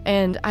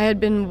 And I had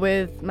been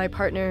with my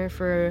partner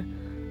for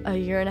a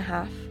year and a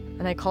half,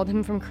 and I called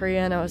him from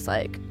Korea, and I was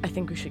I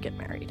think we should get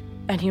married.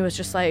 And he was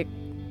just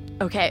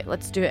okay,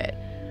 let's do it.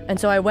 And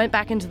so I went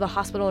back into the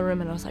hospital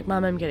room, and I was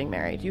Mom, I'm getting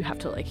married. You have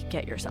to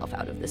get yourself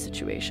out of this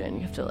situation.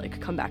 You have to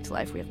come back to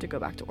life. We have to go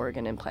back to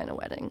Oregon and plan a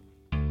wedding.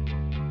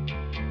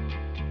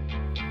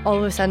 All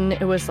of a sudden,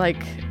 it was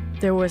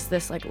there was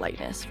this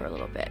lightness for a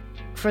little bit.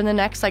 For the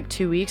next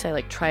 2 weeks,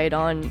 I tried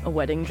on a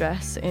wedding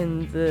dress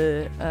in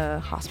the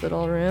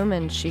hospital room,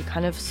 and she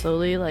kind of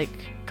slowly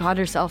got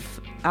herself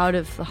out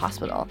of the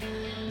hospital.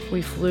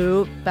 We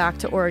flew back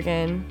to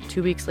Oregon.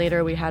 2 weeks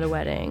later, we had a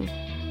wedding.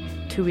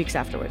 2 weeks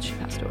afterwards, she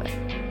passed away.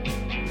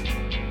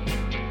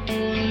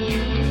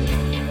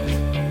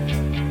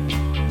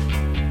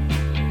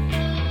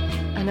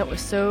 And it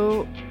was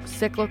so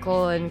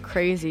cyclical and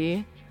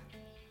crazy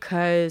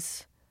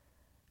because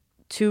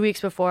 2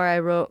 weeks before I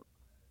wrote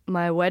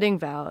my wedding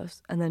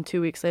vows, and then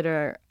 2 weeks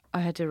later I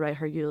had to write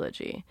her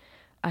eulogy.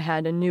 I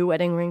had a new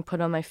wedding ring put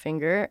on my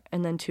finger,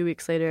 and then 2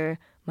 weeks later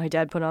my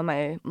dad put on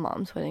my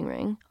mom's wedding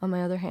ring on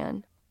my other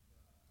hand.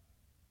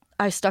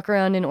 I stuck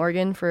around in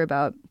Oregon for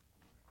about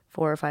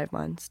 4 or 5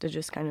 months to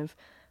just kind of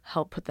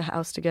help put the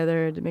house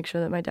together to make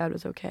sure that my dad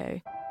was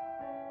okay.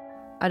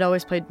 I'd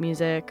always played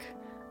music.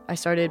 I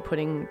started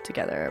putting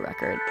together a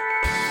record.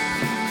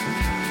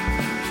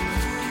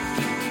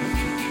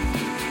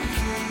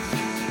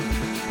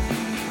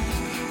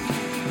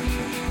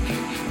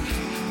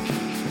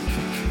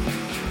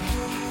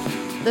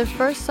 The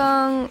first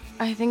song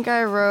I think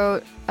I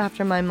wrote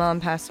after my mom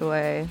passed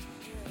away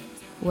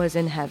was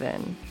In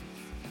Heaven.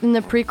 In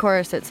the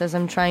pre-chorus it says,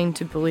 I'm trying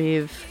to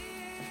believe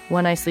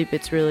when I sleep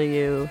it's really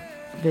you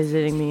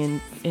visiting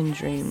me in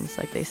dreams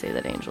like they say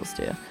that angels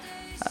do.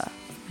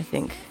 I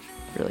think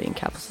really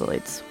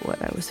encapsulates what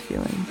I was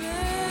feeling.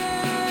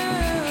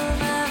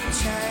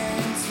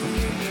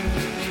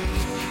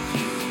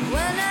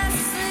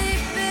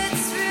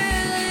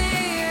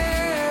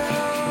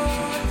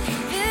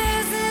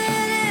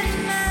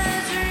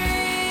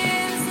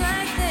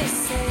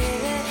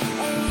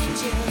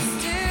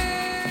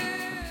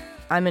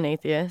 I'm an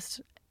atheist,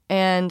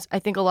 and I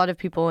think a lot of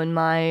people in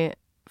my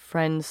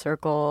friend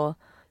circle,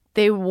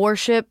 they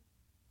worship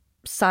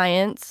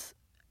science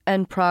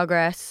and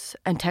progress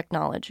and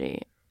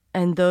technology,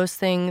 and those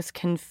things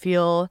can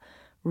feel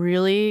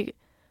really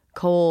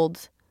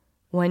cold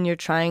when you're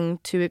trying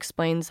to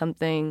explain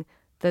something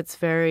that's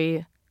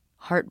very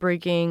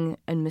heartbreaking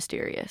and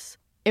mysterious.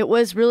 It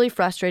was really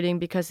frustrating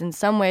because in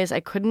some ways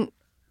I couldn't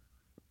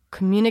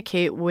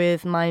communicate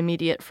with my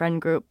immediate friend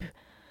group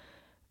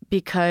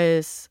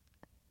because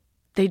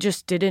they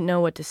just didn't know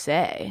what to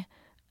say.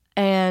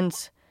 And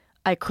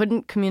I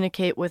couldn't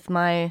communicate with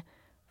my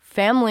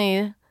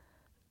family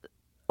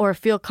or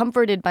feel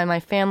comforted by my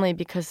family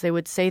because they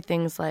would say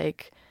things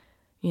like,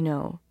 you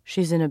know,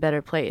 she's in a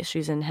better place,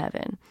 she's in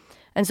heaven.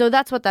 And so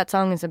that's what that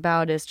song is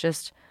about, is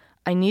just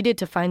I needed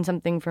to find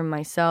something for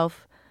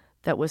myself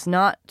that was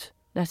not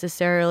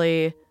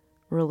necessarily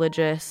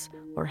religious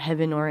or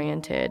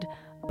heaven-oriented,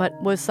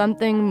 but was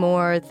something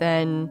more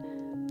than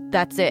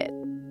that's it.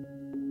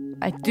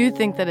 I do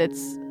think that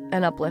it's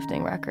an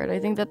uplifting record. I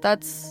think that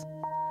that's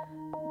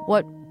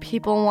what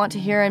people want to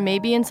hear, and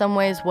maybe in some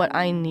ways what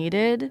I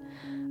needed.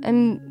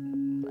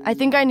 And I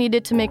think I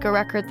needed to make a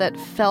record that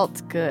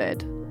felt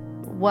good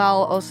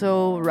while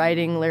also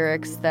writing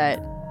lyrics that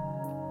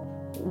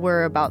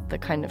were about the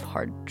kind of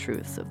hard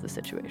truths of the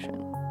situation.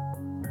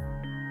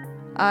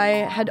 I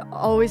had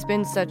always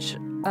been such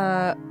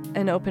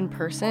an open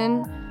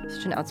person,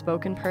 such an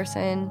outspoken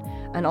person,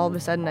 and all of a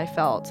sudden I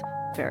felt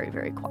very,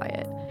 very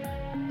quiet.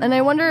 And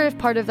I wonder if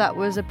part of that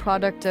was a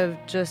product of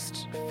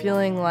just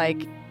feeling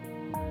like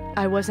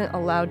I wasn't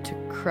allowed to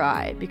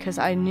cry, because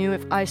I knew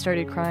if I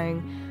started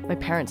crying, my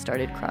parents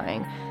started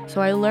crying.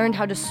 So I learned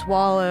how to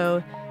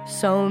swallow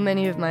so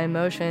many of my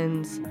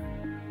emotions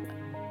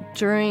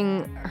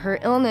during her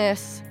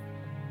illness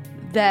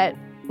that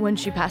when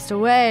she passed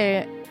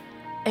away,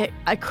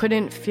 I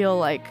couldn't feel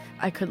like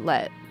I could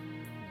let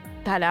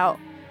that out.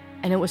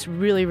 And it was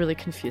really, really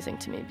confusing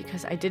to me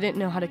because I didn't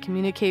know how to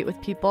communicate with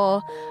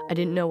people. I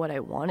didn't know what I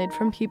wanted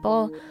from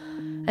people.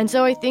 And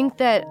so I think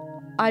that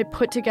I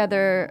put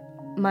together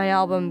my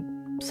album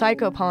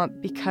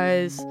Psychopomp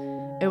because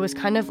it was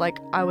kind of like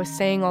I was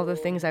saying all the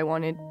things I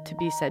wanted to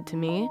be said to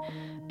me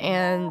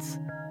and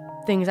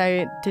things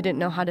I didn't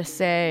know how to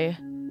say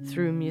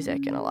through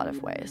music in a lot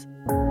of ways.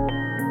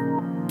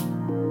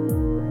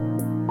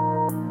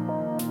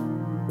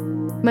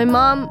 My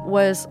mom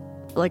was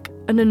like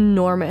an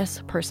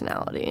enormous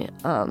personality.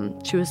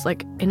 She was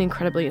like an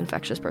incredibly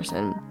infectious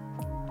person.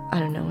 I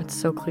don't know, it's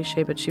so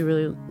cliche, but she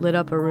really lit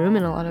up a room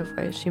in a lot of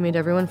ways. She made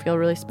everyone feel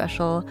really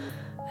special,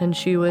 and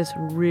she was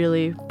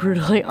really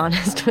brutally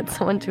honest with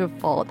someone to a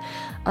fault.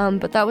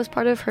 But that was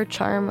part of her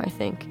charm, I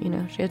think. You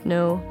know, she had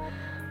no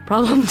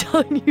problem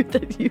telling you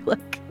that you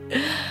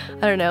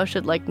I don't know,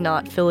 should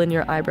not fill in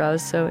your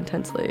eyebrows so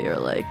intensely, or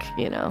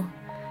you know,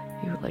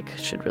 you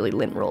should really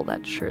lint roll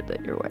that shirt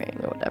that you're wearing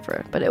or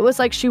whatever. But it was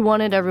like she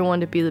wanted everyone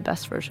to be the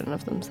best version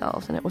of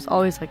themselves, and it was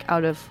always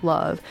out of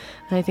love.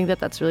 And I think that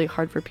that's really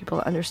hard for people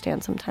to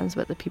understand sometimes,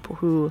 but the people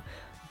who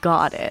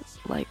got it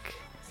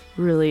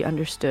really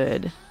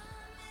understood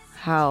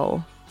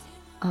how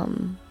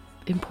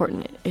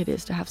important it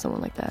is to have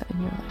someone like that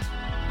in your life.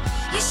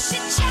 You should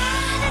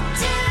try to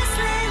do as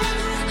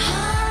little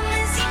harm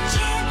as you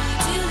can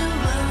to the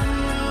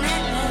one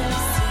that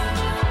loves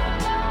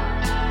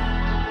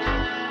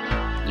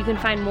you. You can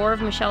find more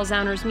of Michelle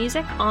Zauner's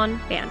music on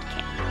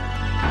Bandcamp.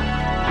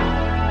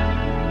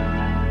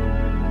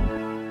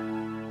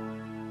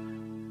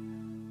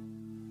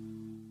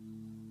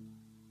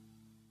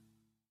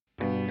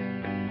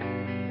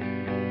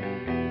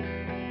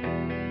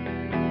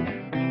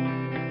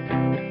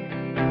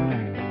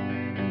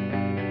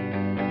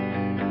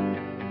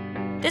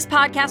 This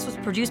podcast was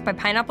produced by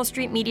Pineapple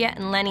Street Media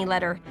and Lenny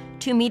Letter,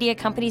 two media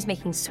companies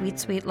making sweet,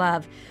 sweet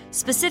love.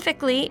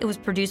 Specifically, it was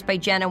produced by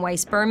Jenna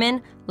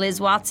Weiss-Berman,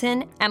 Liz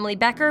Watson, Emily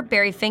Becker,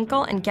 Barry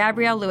Finkel, and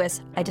Gabrielle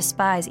Lewis. I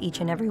despise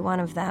each and every one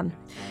of them.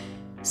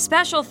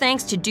 Special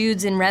thanks to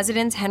Dudes in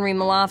Residence Henry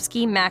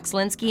Malofsky, Max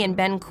Linsky, and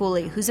Ben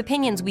Cooley, whose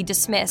opinions we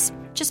dismiss,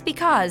 just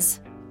because.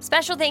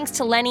 Special thanks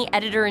to Lenny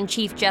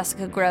Editor-in-Chief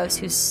Jessica Gross,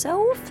 who's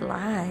so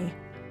fly.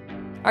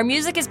 Our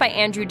music is by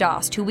Andrew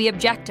Dost, who we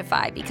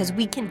objectify because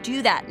we can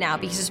do that now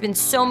because there's been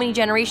so many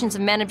generations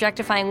of men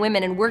objectifying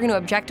women, and we're going to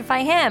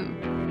objectify him.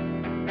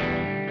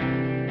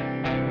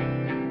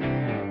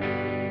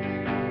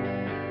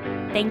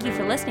 Thank you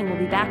for listening. We'll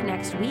be back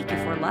next week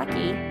if we're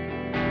lucky.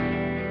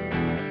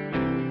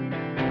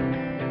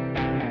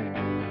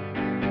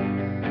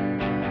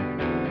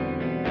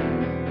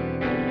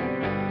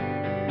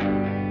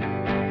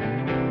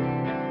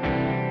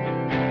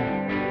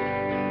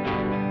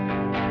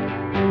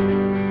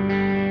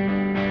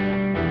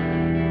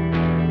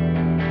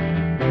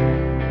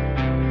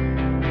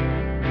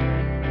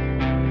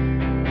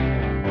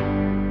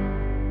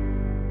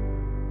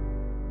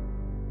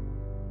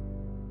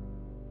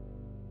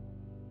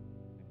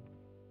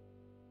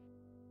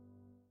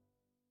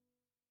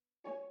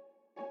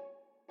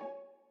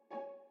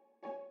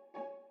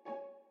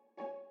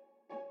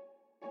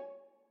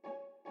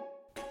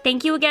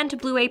 Thank you again to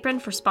Blue Apron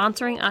for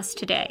sponsoring us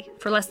today.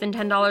 For less than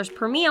 $10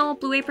 per meal,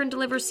 Blue Apron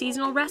delivers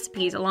seasonal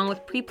recipes along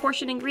with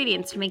pre-portioned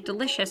ingredients to make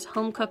delicious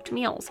home-cooked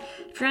meals.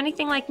 If you're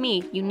anything like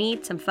me, you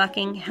need some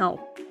fucking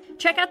help.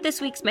 Check out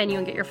this week's menu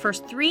and get your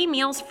first 3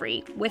 meals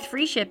free with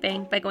free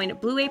shipping by going to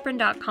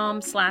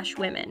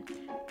blueapron.com/women.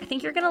 I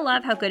think you're going to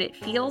love how good it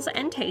feels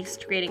and tastes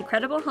to create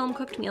incredible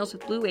home-cooked meals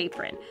with Blue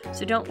Apron.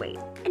 So don't wait.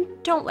 And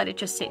don't let it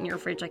just sit in your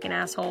fridge like an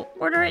asshole.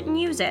 Order it and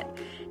use it.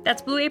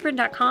 That's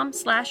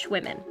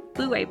blueapron.com/women.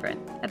 Blue Apron,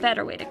 a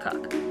better way to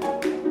cook.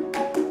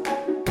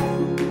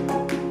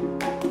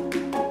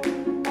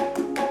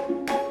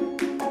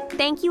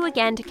 Thank you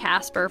again to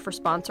Casper for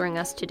sponsoring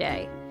us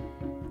today.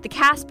 The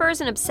Casper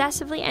is an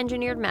obsessively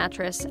engineered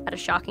mattress at a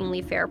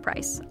shockingly fair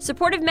price.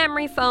 Supportive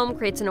memory foam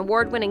creates an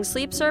award-winning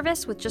sleep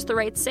service with just the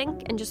right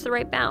sink and just the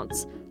right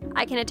bounce.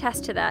 I can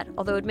attest to that,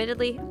 although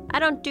admittedly, I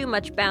don't do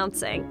much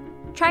bouncing.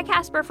 Try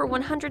Casper for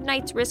 100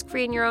 nights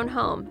risk-free in your own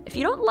home. If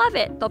you don't love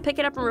it, they'll pick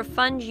it up and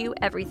refund you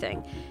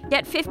everything.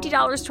 Get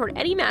 $50 toward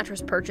any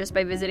mattress purchase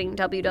by visiting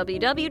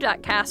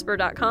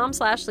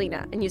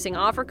www.casper.com/Lena and using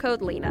offer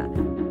code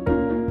Lena.